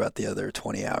more about the other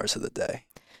 20 hours of the day.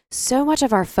 So much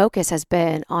of our focus has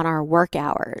been on our work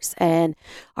hours. And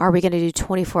are we going to do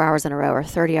 24 hours in a row or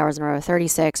 30 hours in a row, or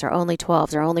 36 or only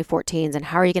 12s or only 14s? And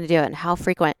how are you going to do it and how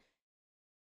frequent?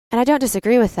 And I don't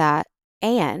disagree with that.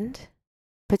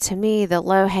 But to me, the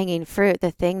low-hanging fruit,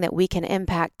 the thing that we can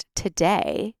impact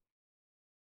today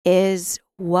is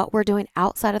what we're doing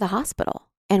outside of the hospital.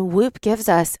 And Whoop gives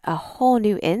us a whole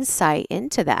new insight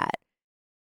into that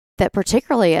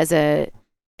particularly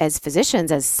as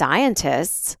physicians, as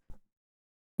scientists,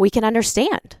 we can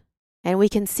understand and we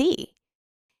can see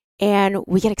and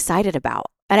we get excited about.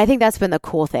 And I think that's been the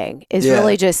cool thing is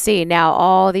really just see now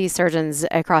all these surgeons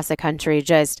across the country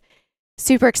just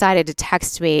super excited to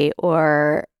text me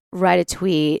or write a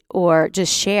tweet or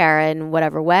just share in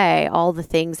whatever way all the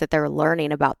things that they're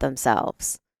learning about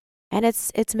themselves. And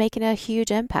it's making a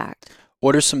huge impact.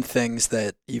 What are some things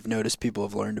that you've noticed people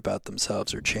have learned about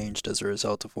themselves or changed as a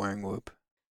result of wearing Whoop?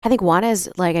 I think one is,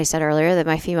 like I said earlier, that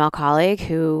my female colleague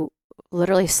who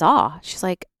literally she's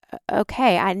like,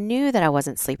 okay, I knew that I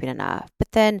wasn't sleeping enough, but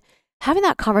then having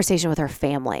that conversation with her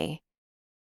family.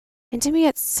 And to me,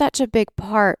 it's such a big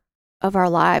part of our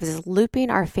lives is looping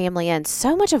our family in.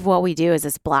 So much of what we do is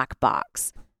this black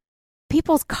box.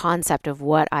 People's concept of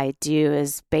what I do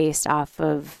is based off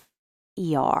of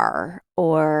ER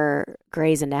or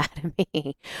Grey's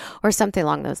Anatomy or something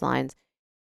along those lines.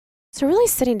 So really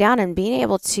sitting down and being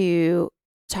able to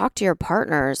talk to your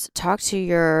partners, talk to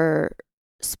your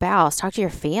spouse, talk to your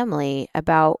family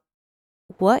about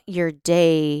what your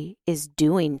day is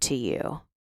doing to you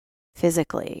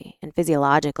physically and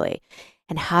physiologically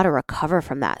and how to recover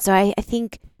from that. So I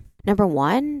think, number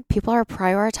one, people are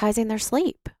prioritizing their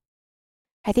sleep.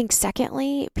 I think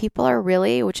secondly, people are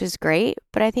really, which is great,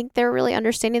 but I think they're really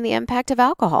understanding the impact of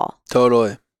alcohol.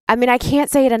 Totally. I mean, I can't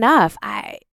say it enough.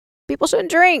 People shouldn't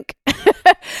drink.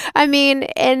 I mean,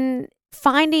 and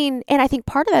I think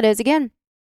part of that is, again,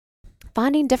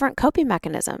 finding different coping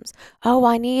mechanisms. Oh,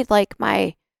 I need like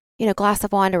my, glass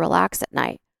of wine to relax at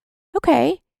night.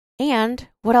 Okay. And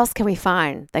what else can we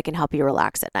find that can help you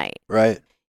relax at night? Right.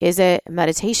 Is it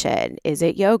meditation? Is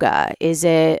it yoga? Is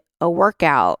it a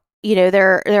workout?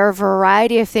 There are a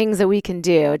variety of things that we can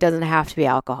do. It doesn't have to be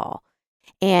alcohol.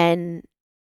 And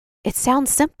it sounds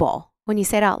simple when you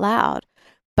say it out loud,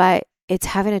 but it's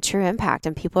having a true impact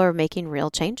and people are making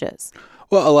real changes.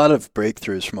 Well, a lot of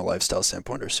breakthroughs from a lifestyle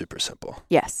standpoint are super simple.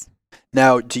 Yes.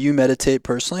 Now, do you meditate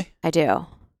personally? I do.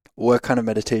 What kind of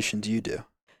meditation do you do?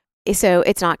 So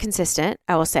it's not consistent,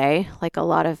 I will say, like a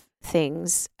lot of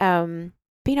things.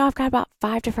 But I've got about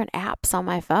 5 different apps on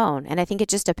my phone, and I think it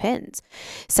just depends.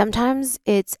 Sometimes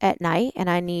it's at night, and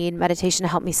I need meditation to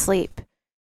help me sleep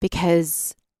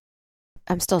because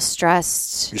I'm still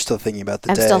stressed. You're still thinking about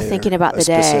the day. I'm still thinking about the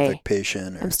day. A specific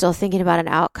patient. I'm still thinking about an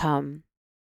outcome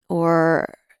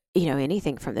or,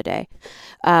 anything from the day.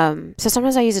 So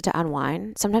sometimes I use it to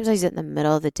unwind. Sometimes I use it in the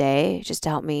middle of the day just to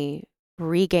help me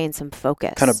regain some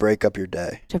focus. Kind of break up your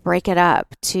day. To break it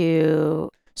up, So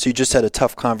you just had a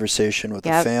tough conversation with the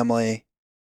family.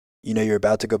 You're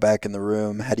about to go back in the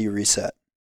room. How do you reset?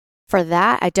 For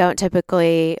that, I don't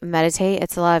typically meditate.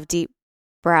 It's a lot of deep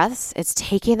breaths. It's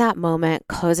taking that moment,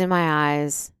 closing my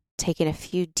eyes, taking a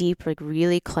few deep,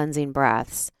 really cleansing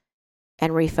breaths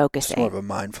and refocusing. It's more of a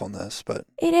mindfulness, but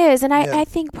it is. And I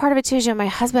think part of it too is, my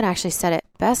husband actually said it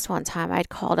best one time. I'd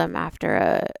called him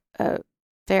after a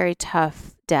very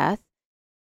tough death.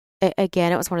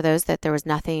 Again, it was one of those that there was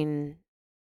nothing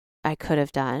I could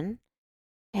have done.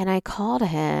 And I called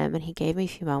him and he gave me a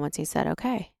few moments. He said,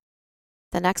 okay,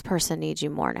 the next person needs you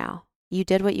more now. You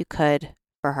did what you could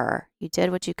for her. You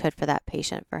did what you could for that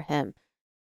patient, for him.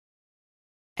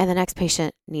 And the next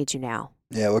patient needs you now.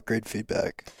 Yeah, what great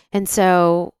feedback. And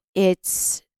so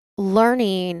it's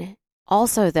learning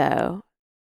also, though,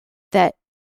 that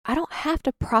I don't have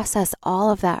to process all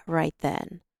of that right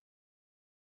then.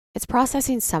 It's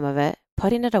processing some of it,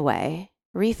 putting it away,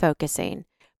 refocusing,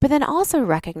 but then also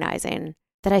recognizing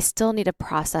that I still need to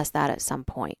process that at some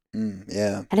point.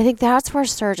 Yeah. And I think that's where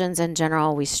surgeons in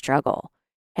general, we struggle,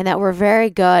 and that we're very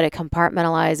good at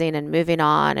compartmentalizing and moving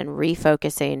on and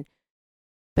refocusing.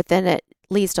 But then it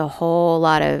leads to a whole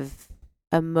lot of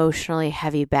emotionally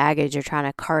heavy baggage you're trying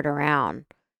to cart around.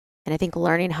 And I think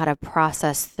learning how to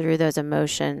process through those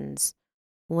emotions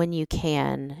when you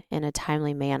can in a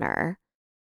timely manner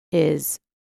is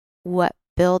what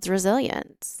builds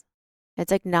resilience.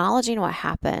 It's acknowledging what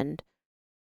happened,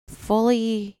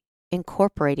 fully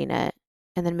incorporating it,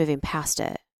 and then moving past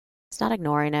it. It's not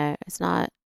ignoring it. It's not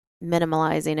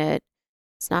minimalizing it.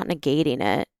 It's not negating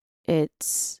it.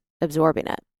 It's absorbing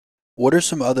it. What are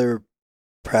some other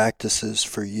practices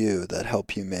for you that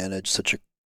help you manage such an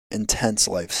intense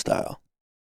lifestyle?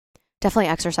 Definitely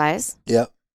exercise. Yeah.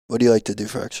 What do you like to do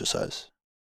for exercise?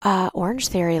 Orange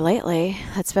Theory lately.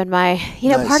 That's been my,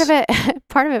 Nice.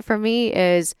 part of it for me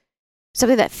is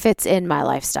something that fits in my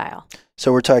lifestyle.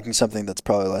 So we're talking something that's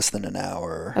probably less than an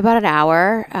hour. About an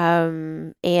hour,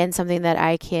 and something that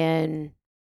I can,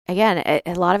 again,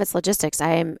 a lot of it's logistics.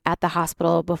 I am at the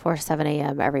hospital before 7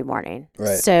 a.m. every morning.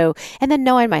 Right. So, and then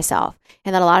knowing myself,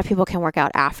 and then a lot of people can work out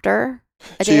after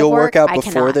a So day you'll of work. work out I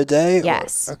before cannot. the day? or-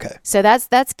 Yes. Okay. So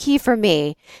that's key for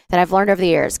me that I've learned over the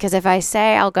years. Because if I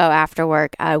say I'll go after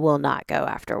work, I will not go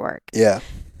after work. Yeah.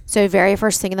 So very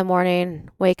first thing in the morning,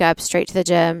 wake up, straight to the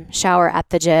gym, shower at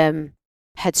the gym,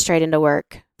 head straight into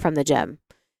work from the gym.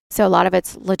 So a lot of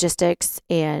it's logistics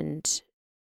and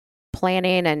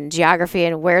planning and geography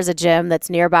and where's a gym that's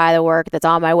nearby the work that's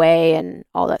on my way and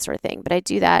all that sort of thing. But I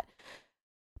do that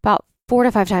about 4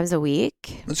 to 5 times a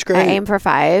week. That's great. I aim for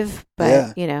 5,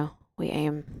 but Yeah. we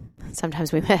aim.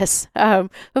 Sometimes we miss. But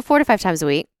 4 to 5 times a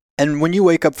week. And when you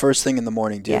wake up first thing in the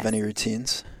morning, do you have Yes. any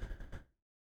routines?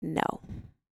 No.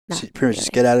 So Not you pretty much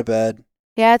just really. get out of bed.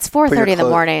 Yeah, it's 4:30 in the clo-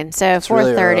 morning. So It's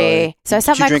really 4:30. early. So I Do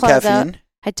set you my drink clothes up. caffeine?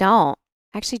 I don't.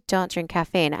 I actually don't drink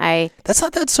caffeine. That's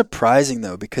not that surprising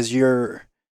though, because your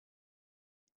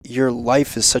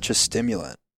life is such a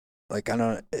stimulant. Like I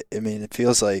mean, it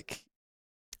feels like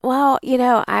Well,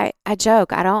 I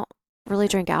joke. I don't really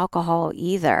drink alcohol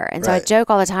either. And so I Right. joke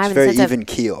all the time it's in the very sense of, even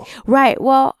keel. right.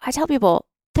 Well, I tell people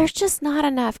there's just not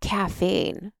enough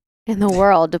caffeine in the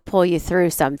world to pull you through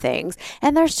some things.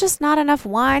 And there's just not enough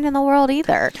wine in the world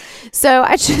either. So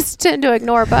I just tend to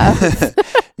ignore both.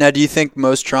 Now, do you think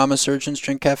most trauma surgeons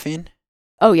drink caffeine?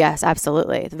 Oh, yes,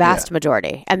 absolutely. The vast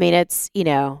majority. I mean, it's,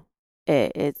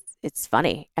 it's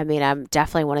funny. I mean, I'm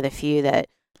definitely one of the few that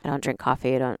I don't drink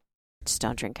coffee. Just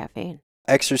don't drink caffeine.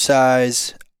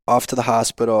 Exercise, off to the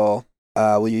hospital.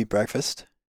 Will you eat breakfast?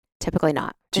 Typically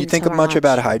not. Do you Until think around much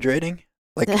about lunch. hydrating?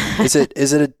 Like, is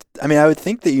it I mean, I would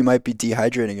think that you might be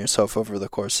dehydrating yourself over the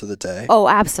course of the day. Oh,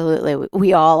 absolutely.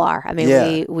 We all are. I mean,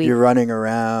 yeah, we you're running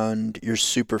around. You're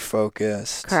super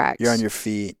focused. Correct. You're on your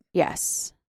feet.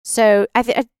 yes. So I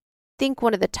think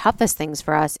one of the toughest things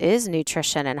for us is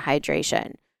nutrition and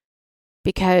hydration,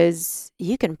 because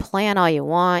you can plan all you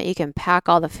want, you can pack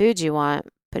all the foods you want,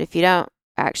 but if you don't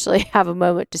actually have a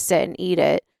moment to sit and eat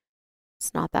it,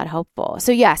 it's not that helpful.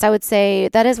 So yes, I would say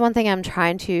that is one thing I'm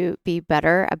trying to be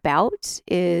better about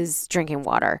is drinking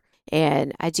water.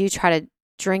 And I do try to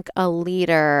drink a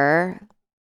liter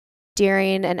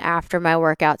during and after my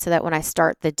workout so that when I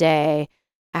start the day,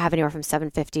 I have anywhere from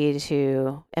 750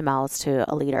 mLs to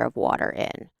a liter of water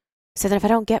in. So that if I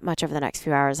don't get much over the next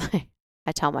few hours,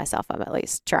 I tell myself I'm at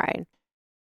least trying.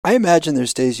 I imagine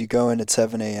there's days you go in at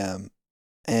 7 a.m.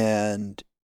 and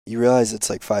you realize it's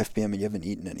like 5 p.m. and you haven't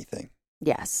eaten anything.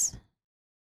 Yes.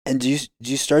 And do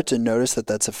you start to notice that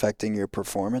that's affecting your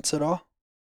performance at all?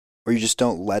 Or you just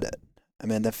don't let it? I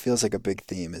mean, that feels like a big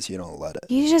theme is you don't let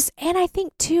it. And I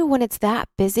think too, when it's that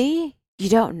busy, you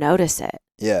don't notice it.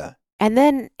 Yeah.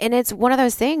 And it's one of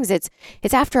those things, it's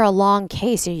after a long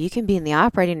case, you can be in the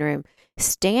operating room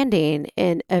standing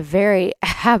in a very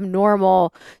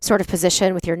abnormal sort of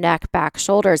position with your neck, back,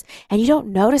 shoulders, and you don't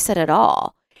notice it at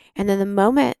all. And then the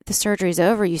moment the surgery's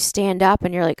over, you stand up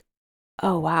and you're like,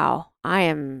 oh, wow, I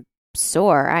am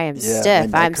sore. I am Yeah, stiff.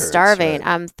 my neck I'm hurts, starving. right.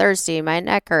 I'm thirsty. My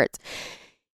neck hurts.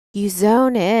 You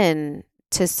zone in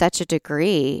to such a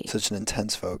degree Such an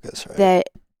intense focus, right? that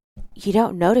you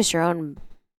don't notice your own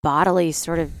bodily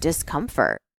sort of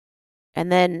discomfort.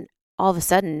 And then all of a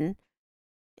sudden,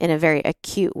 in a very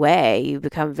acute way, you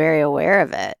become very aware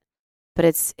of it. But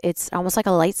it's almost like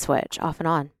a light switch off and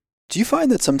on. Do you find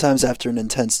that sometimes after an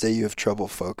intense day you have trouble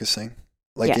focusing?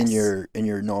 Like in Yes.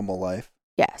 your normal life?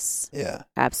 Yes, Yeah.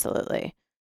 absolutely.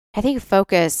 I think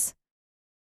focusing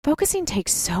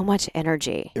takes so much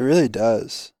energy. It really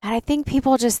does. And I think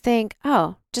people just think,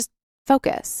 oh, just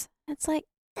focus. It's like,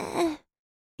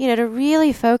 to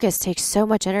really focus takes so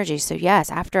much energy. So yes,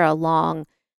 after a long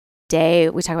day,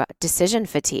 we talk about decision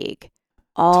fatigue.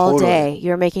 All Totally. day,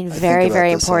 you're making I very, think about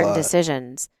very this a important lot.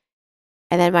 decisions.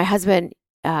 And then my husband,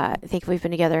 I think we've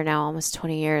been together now almost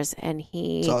 20 years, and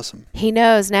It's awesome. he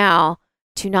knows now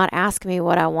to not ask me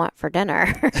what I want for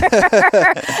dinner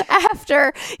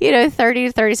after, 30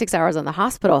 to 36 hours in the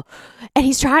hospital. And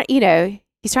he's trying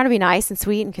to be nice and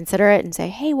sweet and considerate and say,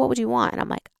 hey, what would you want? And I'm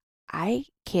like, I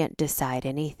can't decide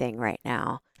anything right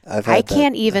now. I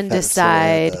can't even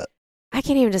decide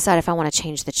if I want to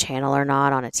change the channel or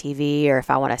not on a TV, or if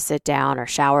I want to sit down or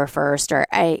shower first, So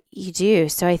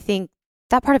I think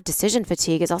that part of decision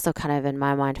fatigue is also kind of, in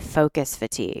my mind, focus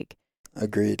fatigue.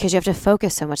 Agreed. Because you have to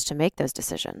focus so much to make those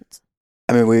decisions.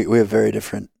 I mean, we have very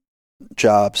different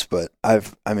jobs, but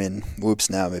Whoop's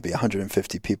now maybe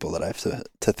 150 people that I have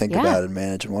to think about and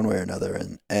manage in one way or another.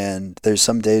 And there's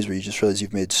some days where you just realize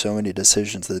you've made so many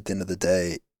decisions that at the end of the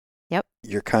day,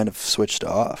 you're kind of switched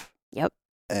off. Yep.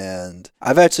 And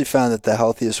I've actually found that the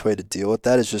healthiest way to deal with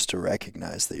that is just to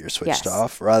recognize that you're switched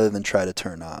off rather than try to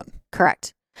turn on.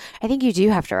 Correct. I think you do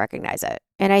have to recognize it.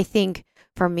 And I think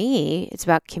for me, it's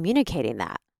about communicating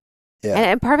that. Yeah.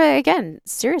 And part of it, again,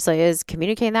 seriously, is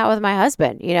communicating that with my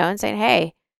husband, and saying,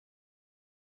 hey,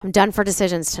 I'm done for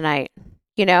decisions tonight,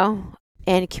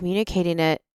 and communicating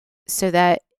it so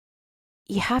that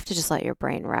you have to just let your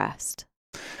brain rest.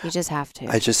 You just have to.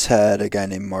 I just had a guy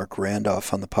named Mark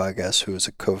Randolph on the podcast who was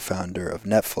a co-founder of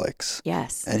Netflix.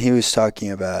 Yes. And he was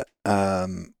talking about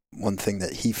one thing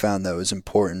that he found that was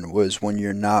important was when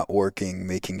you're not working,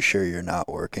 making sure you're not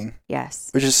working. Yes.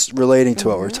 Which is relating to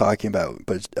what we're talking about,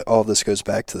 but all this goes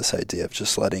back to this idea of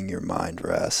just letting your mind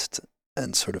rest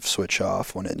and sort of switch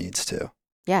off when it needs to.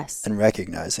 Yes. And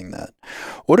recognizing that.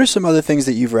 What are some other things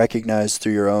that you've recognized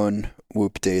through your own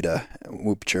Whoop data,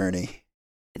 Whoop journey?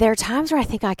 There are times where I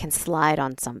think I can slide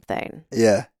on something.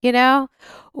 Yeah.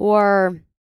 Or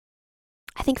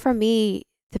I think for me,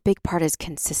 the big part is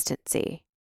consistency.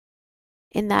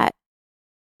 In that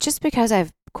just because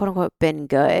I've quote unquote been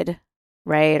good,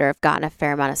 right, or I've gotten a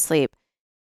fair amount of sleep,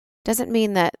 doesn't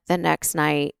mean that the next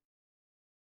night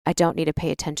I don't need to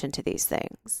pay attention to these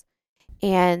things.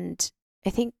 And I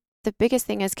think the biggest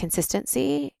thing is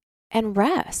consistency and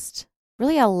rest,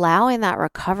 really allowing that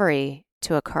recovery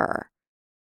to occur.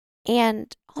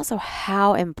 And also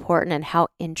how important and how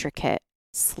intricate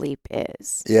sleep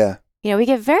is. Yeah. We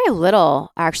get very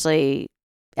little actually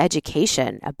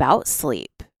education about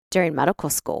sleep during medical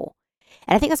school.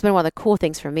 And I think that's been one of the cool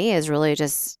things for me is really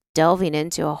just delving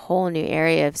into a whole new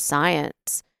area of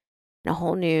science and a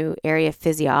whole new area of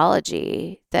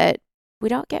physiology that we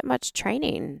don't get much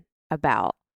training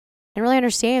about. And really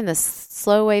understanding the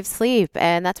slow wave sleep.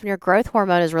 And that's when your growth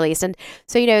hormone is released. And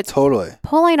so, it's totally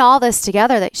pulling all this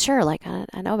together that sure, like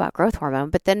I know about growth hormone,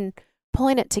 but then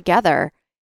pulling it together.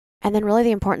 And then really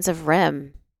the importance of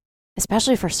REM,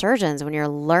 especially for surgeons when you're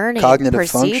learning cognitive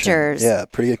procedures.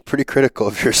 Function. Yeah, pretty critical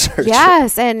of your surgery.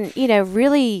 Yes, and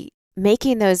really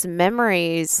making those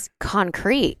memories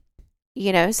concrete,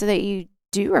 so that you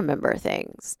do remember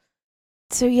things.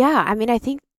 So yeah, I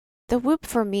think the Whoop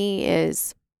for me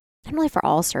is, and really for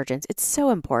all surgeons, it's so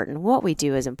important. What we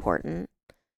do is important.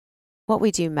 What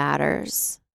we do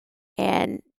matters.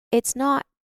 And it's not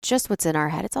just what's in our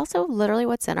head. It's also literally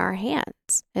what's in our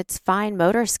hands. It's fine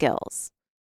motor skills.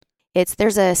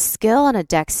 There's a skill and a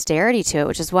dexterity to it,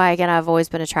 which is why, again, I've always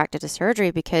been attracted to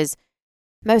surgery because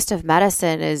most of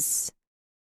medicine is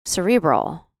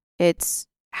cerebral. It's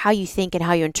how you think and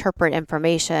how you interpret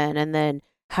information and then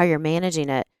how you're managing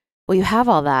it. Well, you have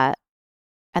all that,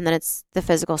 and then it's the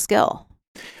physical skill.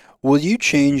 Will you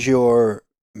change your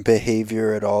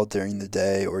behavior at all during the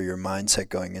day or your mindset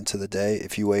going into the day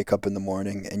if you wake up in the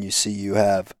morning and you see you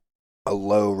have a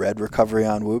low red recovery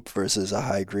on Whoop versus a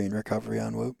high green recovery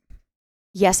on Whoop?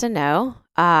 Yes and no.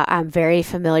 I'm very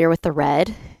familiar with the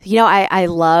red. I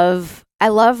love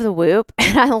the Whoop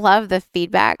and I love the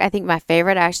feedback. I think my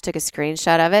favorite, I actually took a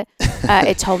screenshot of it.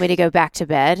 It told me to go back to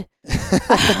bed.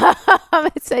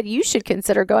 It said, you should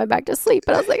consider going back to sleep.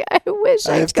 But I was like, I wish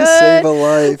I have could. to save a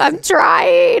life. I'm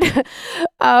trying.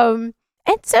 And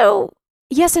so,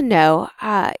 yes and no.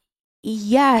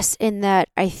 Yes, in that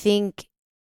I think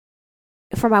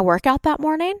for my workout that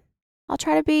morning, I'll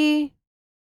try to be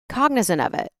cognizant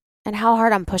of it and how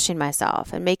hard I'm pushing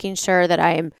myself and making sure that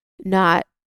I am not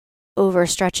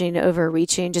overstretching,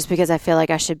 overreaching just because I feel like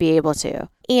I should be able to.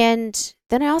 And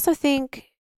then I also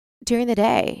think during the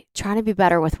day, trying to be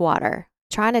better with water,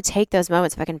 trying to take those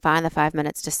moments, if I can find the 5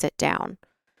 minutes to sit down,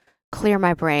 clear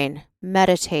my brain,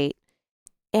 meditate,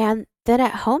 and then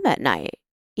at home at night,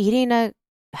 eating a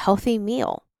healthy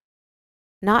meal,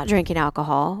 not drinking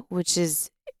alcohol, which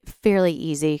is fairly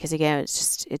easy because, again,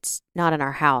 it's not in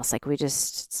our house. Like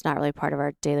it's not really part of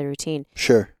our daily routine.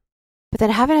 Sure. But then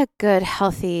having a good,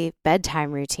 healthy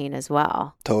bedtime routine as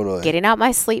well. Totally. Getting out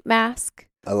my sleep mask.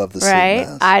 I love the sleep right?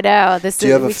 mask. I know. Do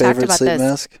you have a favorite sleep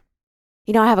mask?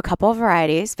 You know, I have a couple of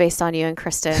varieties based on you and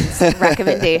Kristen's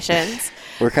recommendations.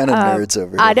 We're kind of nerds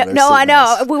over here. I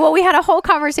know. We had a whole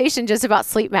conversation just about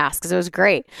sleep masks. It was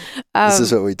great. This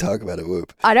is what we talk about at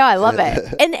Whoop. I know. I love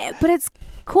it. But it's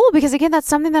cool because, again, that's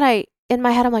something that in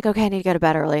my head, I'm like, okay, I need to go to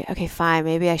bed early. Okay, fine.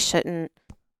 Maybe I shouldn't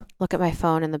look at my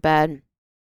phone in the bed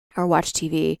or watch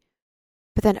TV.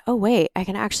 But then, oh, wait, I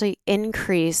can actually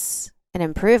increase and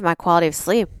improve my quality of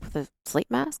sleep with a sleep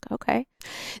mask. Okay.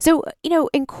 So,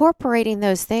 incorporating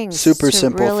those things. Super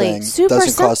simple thing.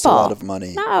 Doesn't cost a lot of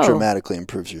money. No. Dramatically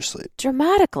improves your sleep.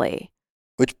 Dramatically.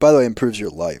 Which, by the way, improves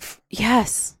your life.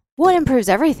 Yes. Well, it improves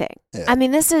everything. Yeah. I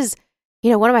mean, this is,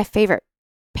 one of my favorite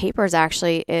papers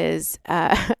actually is,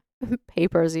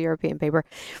 paper is a European paper.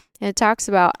 And it talks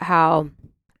about how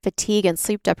fatigue and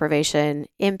sleep deprivation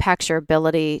impacts your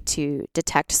ability to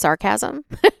detect sarcasm.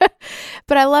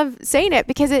 But I love saying it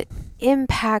because it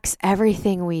impacts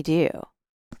everything we do.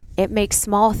 It makes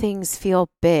small things feel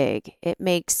big. It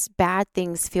makes bad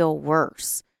things feel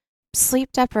worse. Sleep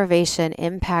deprivation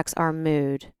impacts our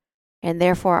mood and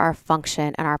therefore our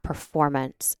function and our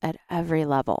performance at every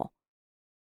level.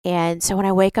 And so when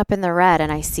I wake up in the red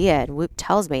and I see it, Whoop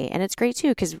tells me, and it's great too,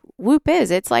 because Whoop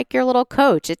it's like your little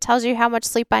coach. It tells you how much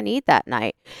sleep I need that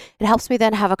night. It helps me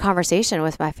then have a conversation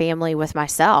with my family, with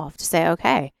myself to say,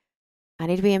 okay, I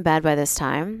need to be in bed by this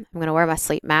time. I'm going to wear my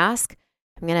sleep mask.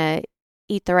 I'm going to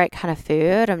eat the right kind of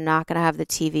food. I'm not going to have the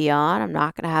TV on. I'm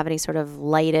not going to have any sort of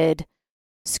lighted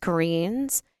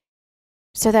screens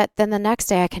so that then the next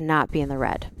day I cannot be in the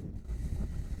red.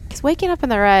 Because waking up in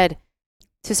the red,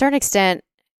 to a certain extent,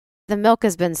 the milk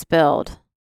has been spilled.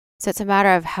 So it's a matter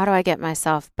of how do I get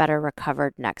myself better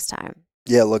recovered next time?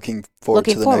 Yeah, looking forward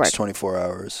to the next 24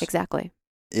 hours. Exactly.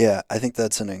 Yeah, I think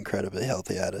that's an incredibly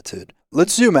healthy attitude.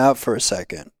 Let's zoom out for a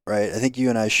second, right? I think you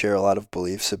and I share a lot of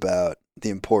beliefs about the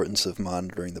importance of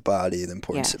monitoring the body, the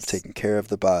importance of taking care of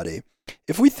the body.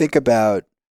 If we think about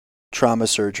trauma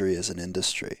surgery as an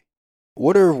industry,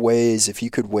 what are ways, if you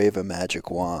could wave a magic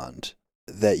wand,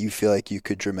 that you feel like you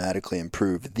could dramatically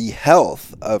improve the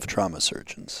health of trauma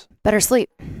surgeons? Better sleep.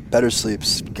 Better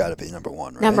sleep's got to be number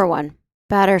one, right? Number one,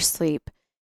 better sleep.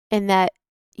 In that,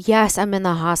 yes, I'm in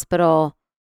the hospital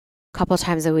a couple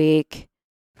times a week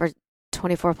for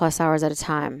 24 plus hours at a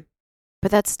time,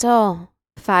 but that's still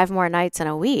 5 more nights in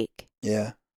a week.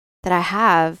 Yeah. That I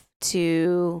have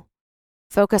to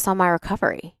focus on my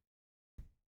recovery.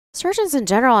 Surgeons in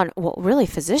general, and really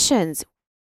physicians,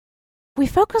 we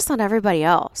focus on everybody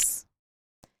else.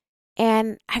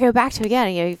 And I go back to,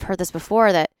 again, you've heard this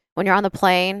before, that when you're on the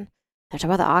plane, they're talking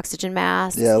about the oxygen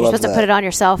mask. Yeah, you're supposed to put it on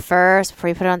yourself first before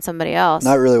you put it on somebody else.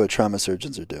 Not really what trauma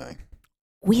surgeons are doing.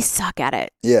 We suck at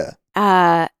it. Yeah.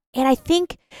 And I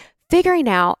think figuring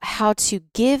out how to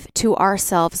give to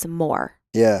ourselves more.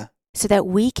 Yeah. So that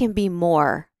we can be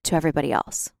more to everybody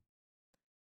else.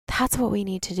 That's what we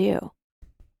need to do.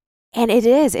 And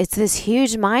it's this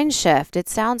huge mind shift. It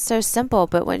sounds so simple,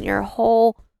 but when your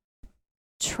whole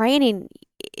training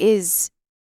is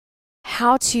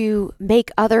how to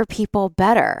make other people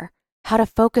better, how to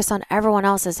focus on everyone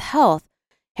else's health,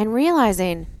 and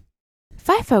realizing if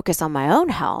I focus on my own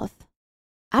health,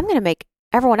 I'm going to make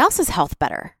everyone else's health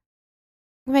better.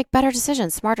 I'm going to make better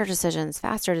decisions, smarter decisions,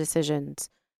 faster decisions,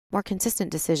 more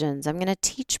consistent decisions. I'm going to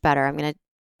teach better. I'm going to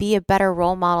be a better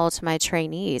role model to my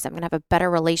trainees. I'm going to have a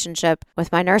better relationship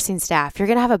with my nursing staff. You're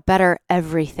going to have a better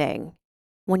everything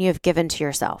when you have given to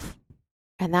yourself.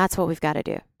 And that's what we've got to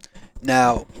do.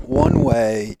 Now, one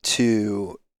way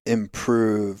to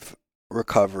improve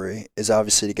recovery is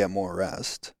obviously to get more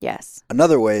rest. Yes.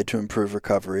 Another way to improve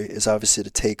recovery is obviously to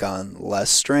take on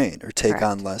less strain or take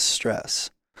on less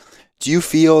stress. Do you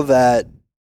feel that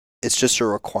it's just a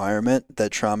requirement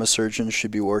that trauma surgeons should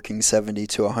be working 70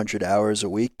 to 100 hours a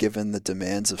week given the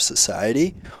demands of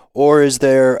society? Or is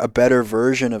there a better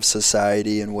version of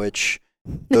society in which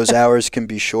those hours can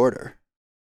be shorter?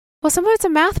 Well, some of it's a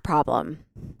math problem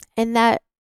in that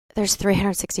there's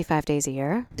 365 days a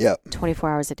year, 24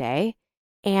 hours a day.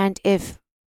 And if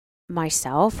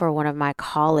myself or one of my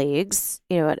colleagues,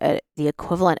 the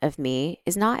equivalent of me,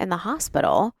 is not in the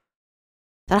hospital,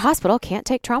 that hospital can't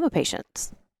take trauma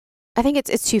patients. I think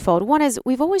it's twofold. One is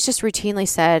we've always just routinely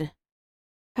said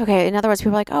Okay, in other words,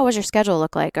 people are like, oh, what's your schedule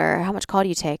look like? Or how much call do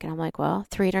you take? And I'm like, well,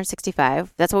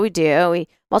 365. That's what we do. We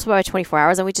multiply by 24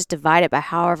 hours and we just divide it by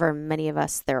however many of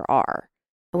us there are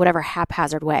in whatever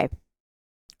haphazard way.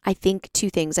 I think two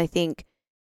things. I think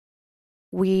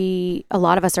a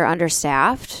lot of us are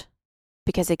understaffed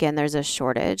because, again, there's a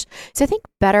shortage. So I think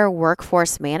better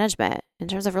workforce management in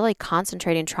terms of really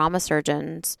concentrating trauma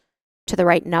surgeons to the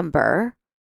right number,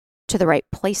 to the right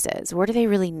places. Where do they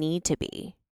really need to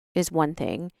be is one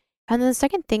thing. And then the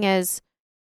second thing is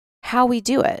how we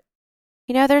do it.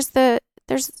 You know, there's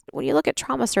when you look at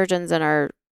trauma surgeons in our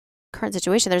current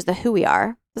situation, there's the who we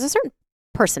are. There's a certain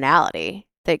personality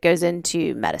that goes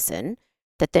into medicine,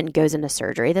 that then goes into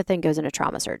surgery, that then goes into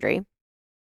trauma surgery.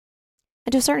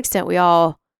 And to a certain extent, we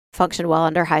all function well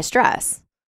under high stress.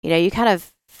 You know, you kind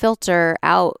of filter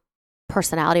out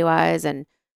personality-wise and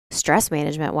stress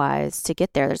management-wise to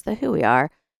get there. There's the who we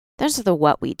are. There's the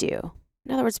what we do.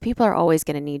 In other words, people are always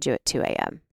going to need you at 2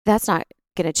 a.m. That's not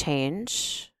going to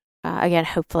change. Again,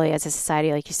 hopefully, as a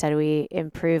society, like you said, we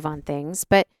improve on things,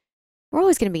 but we're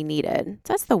always going to be needed.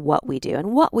 So that's the what we do.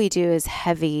 And what we do is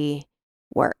heavy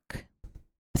work.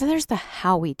 But then there's the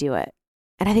how we do it.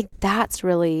 And I think that's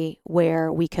really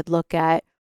where we could look at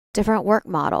different work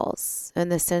models in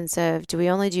the sense of, do we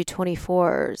only do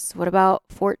 24s? What about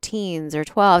 14s or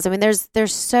 12s? I mean,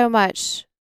 there's so much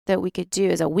that we could do.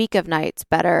 Is a week of nights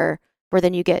better where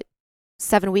then you get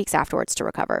 7 weeks afterwards to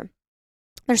recover?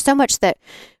 There's so much that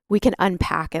we can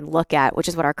unpack and look at, which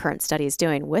is what our current study is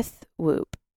doing with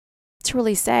WHOOP, to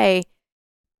really say,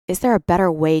 is there a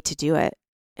better way to do it?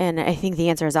 And I think the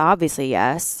answer is obviously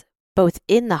yes, both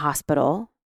in the hospital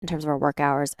in terms of our work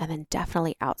hours and then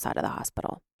definitely outside of the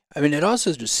hospital. I mean, it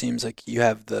also just seems like you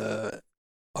have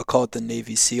I'll call it the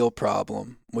Navy SEAL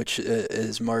problem, which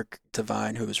is Mark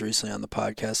Devine, who was recently on the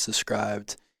podcast,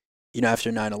 described. You know,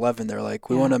 after 9/11, they're like,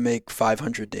 we want to make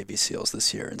 500 Navy SEALs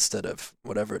this year instead of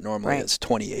whatever it normally is,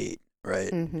 28,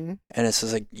 right? Mm-hmm. And it's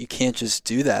just like, you can't just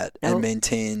do that and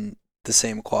maintain the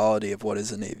same quality of what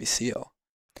is a Navy SEAL.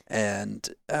 And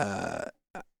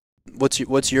what's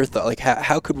your thought? Like,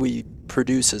 how could we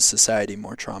produce as society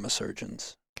more trauma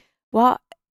surgeons? Well,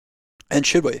 and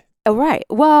should we? Oh, right.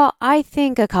 Well, I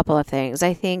think a couple of things.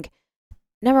 I think,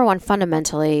 number one,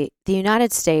 fundamentally, the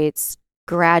United States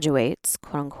graduates,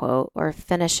 quote unquote, or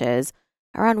finishes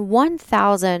around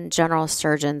 1,000 general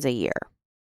surgeons a year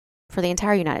for the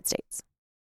entire United States.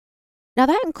 Now,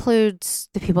 that includes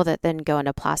the people that then go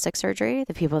into plastic surgery,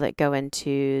 the people that go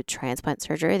into transplant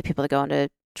surgery, the people that go into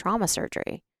trauma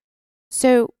surgery.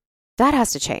 So that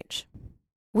has to change.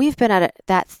 We've been at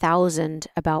that 1,000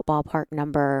 about ballpark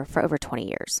number for over 20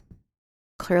 years.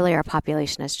 Clearly, our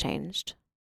population has changed.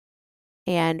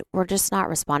 And we're just not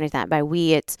responding to that. By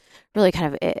we, it's really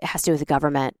it has to do with the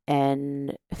government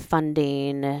and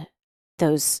funding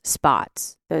those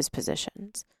spots, those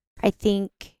positions. I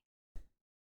think,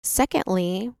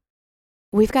 secondly,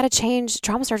 we've got to change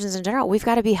trauma surgeons in general. We've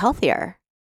got to be healthier.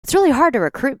 It's really hard to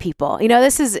recruit people. You know,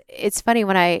 it's funny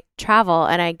when I travel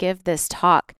and I give this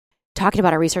talk talking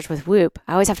about our research with WHOOP,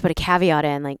 I always have to put a caveat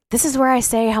in, like, this is where I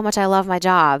say how much I love my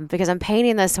job, because I'm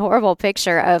painting this horrible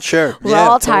picture of we're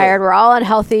all tired, we're all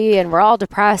unhealthy, and we're all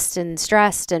depressed and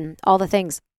stressed and all the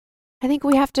things. I think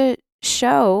we have to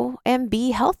show and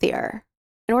be healthier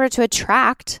in order to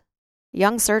attract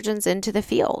young surgeons into the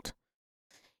field.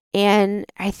 And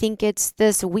I think it's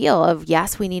this wheel of,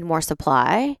 yes, we need more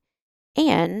supply,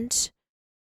 and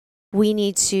we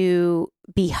need to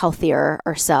be healthier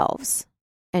ourselves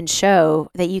and show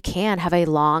that you can have a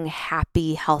long,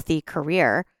 happy, healthy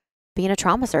career being a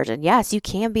trauma surgeon. Yes, you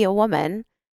can be a woman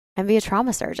and be a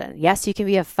trauma surgeon. Yes, you can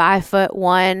be a 5'1",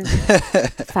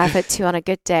 5'2" on a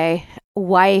good day,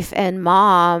 wife and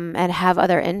mom, and have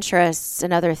other interests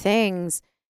and other things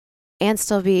and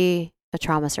still be a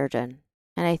trauma surgeon.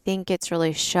 And I think it's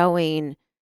really showing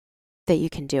that you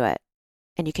can do it,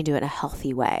 and you can do it in a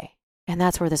healthy way. And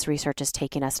that's where this research is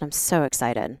taking us, and I'm so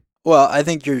excited. Well, I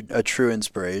think you're a true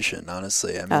inspiration,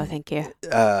 honestly. I mean, thank you.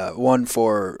 One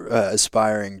for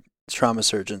aspiring trauma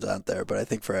surgeons out there, but I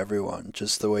think for everyone,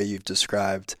 just the way you've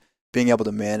described being able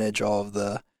to manage all of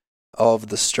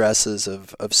the stresses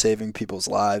of saving people's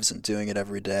lives and doing it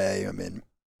every day. I mean,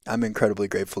 I'm incredibly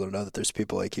grateful to know that there's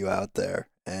people like you out there.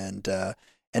 And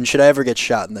should I ever get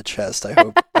shot in the chest, I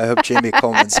hope Jamie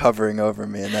Coleman's hovering over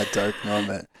me in that dark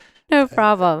moment. No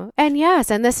problem. And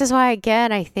yes, and this is why,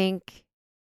 again, I think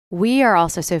we are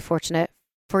also so fortunate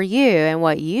for you and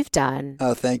what you've done.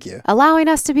 Oh, thank you. Allowing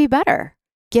us to be better,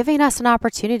 giving us an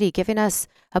opportunity, giving us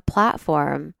a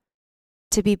platform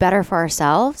to be better for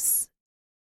ourselves,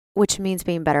 which means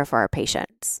being better for our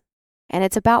patients. And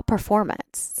it's about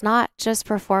performance. It's not just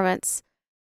performance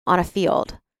on a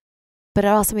field, but it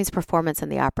also means performance in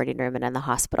the operating room and in the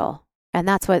hospital. And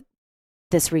that's what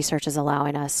this research is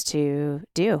allowing us to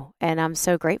do. And I'm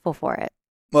so grateful for it.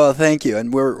 Well, thank you.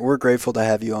 And we're grateful to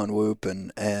have you on Whoop.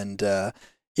 And the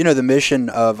mission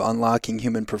of unlocking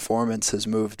human performance has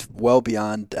moved well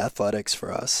beyond athletics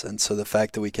for us. And so the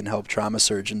fact that we can help trauma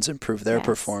surgeons improve their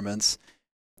performance,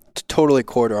 totally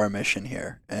core to our mission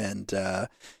here. And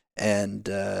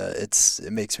it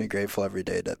makes me grateful every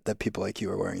day that people like you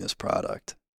are wearing this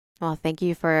product. Well, thank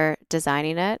you for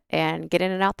designing it and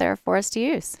getting it out there for us to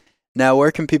use. Now,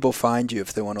 where can people find you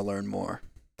if they want to learn more?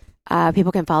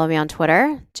 People can follow me on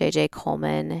Twitter, JJ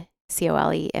Coleman,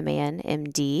 Coleman,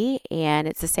 MD, and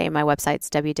it's the same. My website's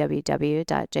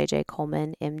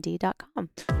www.jjcolemanmd.com.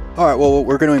 All right, well,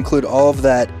 we're going to include all of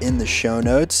that in the show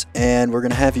notes, and we're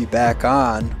going to have you back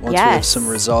on once we have some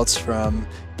results from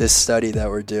this study that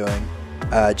we're doing.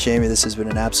 Jamie, this has been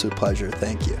an absolute pleasure.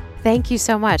 Thank you. Thank you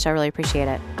so much. I really appreciate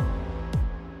it.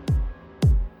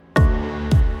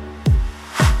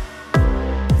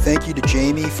 Thank you to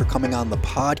Jamie for coming on the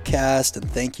podcast, and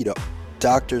thank you to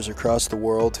doctors across the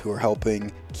world who are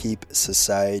helping keep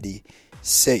society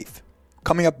safe.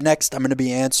 Coming up next, I'm going to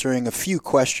be answering a few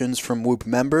questions from Whoop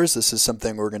members. This is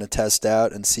something we're going to test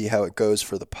out and see how it goes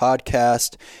for the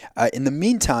podcast. In the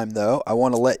meantime, though, I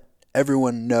want to let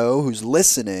everyone know who's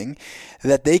listening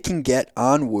that they can get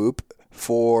on Whoop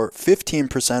for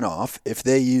 15% off if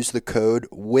they use the code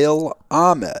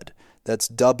WILLAHMED. That's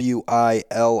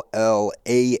WILLAHMED,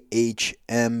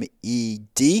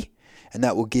 and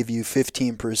that will give you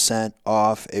 15%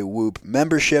 off a Whoop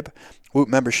membership. Whoop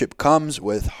membership comes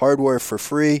with hardware for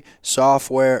free,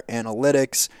 software,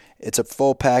 analytics. It's a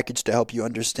full package to help you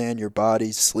understand your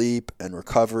body's sleep and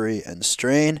recovery and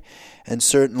strain, and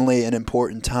certainly an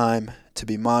important time to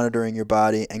be monitoring your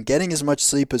body and getting as much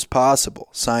sleep as possible.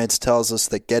 Science tells us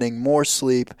that getting more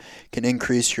sleep can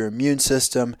increase your immune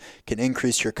system, can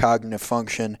increase your cognitive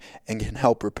function, and can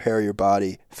help repair your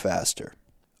body faster.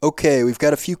 Okay, we've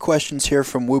got a few questions here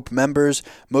from Whoop members.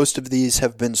 Most of these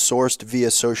have been sourced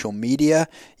via social media.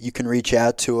 You can reach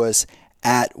out to us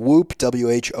at Whoop,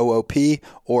 WHOOP,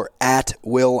 or at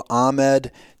Will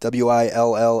Ahmed,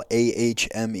 WILLAHMED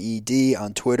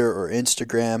on Twitter or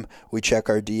Instagram. We check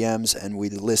our DMs and we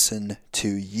listen to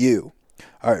you.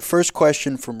 All right, first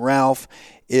question from Ralph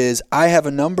is, I have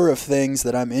a number of things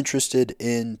that I'm interested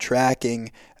in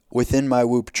tracking within my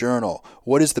Whoop journal.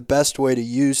 What is the best way to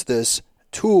use this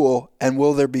tool, and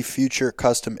will there be future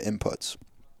custom inputs?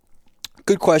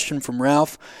 Good question from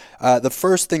Ralph. The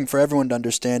first thing for everyone to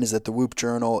understand is that the Whoop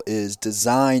Journal is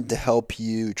designed to help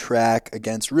you track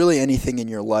against really anything in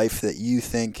your life that you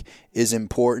think is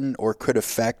important or could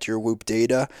affect your Whoop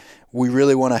data. We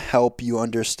really want to help you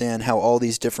understand how all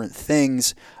these different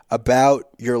things about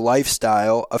your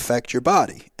lifestyle affect your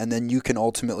body, and then you can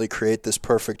ultimately create this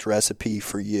perfect recipe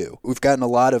for you. We've gotten a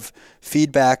lot of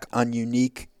feedback on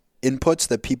unique inputs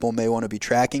that people may want to be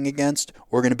tracking against.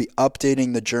 We're going to be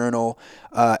updating the journal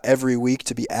every week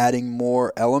to be adding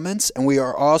more elements, and we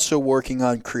are also working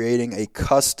on creating a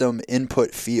custom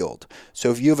input field.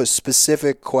 So if you have a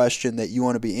specific question that you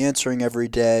want to be answering every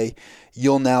day,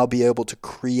 you'll now be able to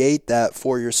create that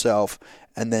for yourself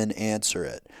and then answer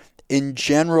it. In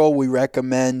general, we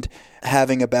recommend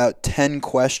having about 10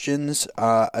 questions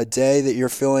a day that you're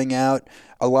filling out.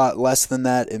 A lot less than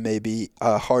that, it may be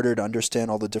harder to understand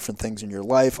all the different things in your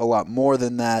life. A lot more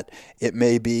than that, it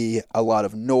may be a lot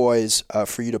of noise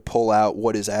for you to pull out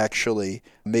what is actually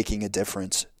making a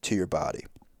difference to your body.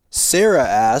 Sarah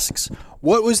asks,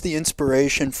 what was the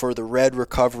inspiration for the Red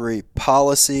Recovery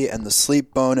policy and the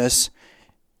sleep bonus?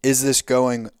 Is this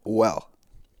going well?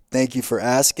 Thank you for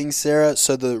asking, Sarah.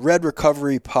 So the Red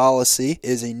Recovery policy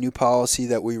is a new policy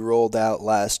that we rolled out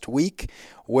last week,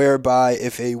 whereby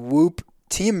if a Whoop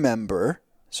team member,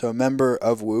 so a member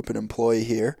of Whoop, an employee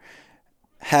here,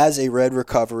 has a Red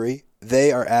Recovery,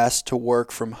 they are asked to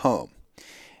work from home.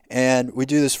 And we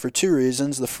do this for two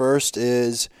reasons. The first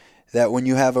is that when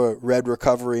you have a Red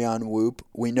Recovery on Whoop,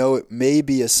 we know it may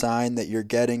be a sign that you're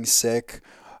getting sick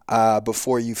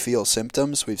before you feel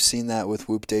symptoms. We've seen that with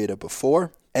Whoop data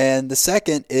before. And the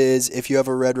second is if you have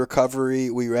a Red Recovery,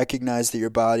 we recognize that your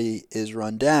body is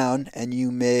run down and you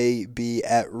may be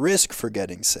at risk for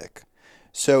getting sick.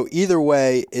 So either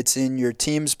way, it's in your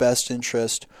team's best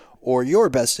interest or your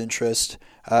best interest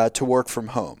to work from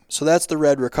home. So that's the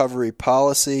Red Recovery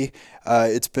policy.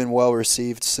 It's been well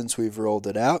received since we've rolled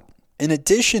it out. In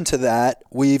addition to that,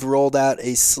 we've rolled out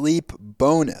a sleep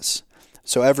bonus.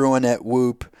 So everyone at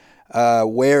Whoop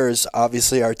wears,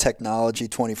 obviously, our technology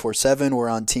 24/7. We're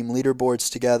on team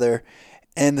leaderboards together.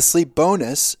 And the sleep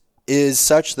bonus is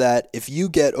such that if you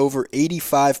get over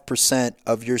 85%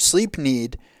 of your sleep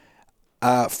need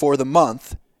for the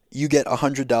month, you get a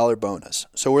 $100 bonus.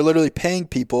 So we're literally paying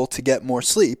people to get more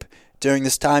sleep during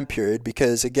this time period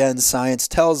because, again, science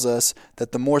tells us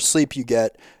that the more sleep you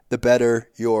get, the better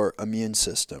your immune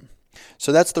system.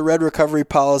 So that's the Red Recovery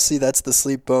Policy. That's the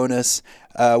sleep bonus.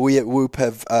 We at Whoop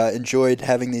have enjoyed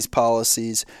having these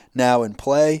policies now in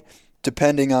play.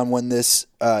 Depending on when this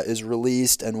is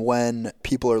released and when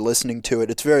people are listening to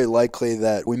it, it's very likely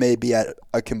that we may be at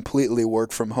a completely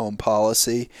work-from-home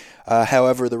policy.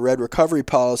 However, the Red Recovery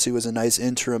Policy was a nice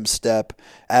interim step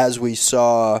as we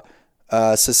saw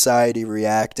society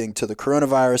reacting to the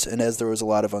coronavirus and as there was a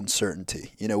lot of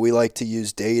uncertainty. We like to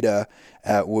use data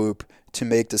at Whoop to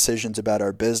make decisions about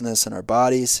our business and our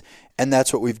bodies, and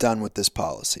that's what we've done with this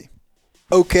policy.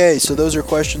 Okay, so those are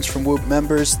questions from Whoop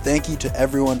members. Thank you to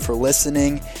everyone for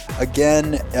listening.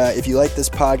 Again, if you like this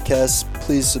podcast,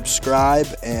 please subscribe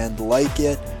and like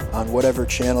it on whatever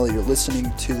channel you're listening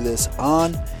to this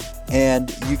on.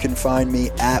 And you can find me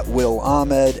at Will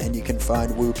Ahmed, and you can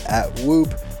find Whoop at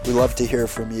Whoop. We love to hear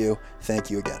from you. Thank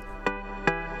you again.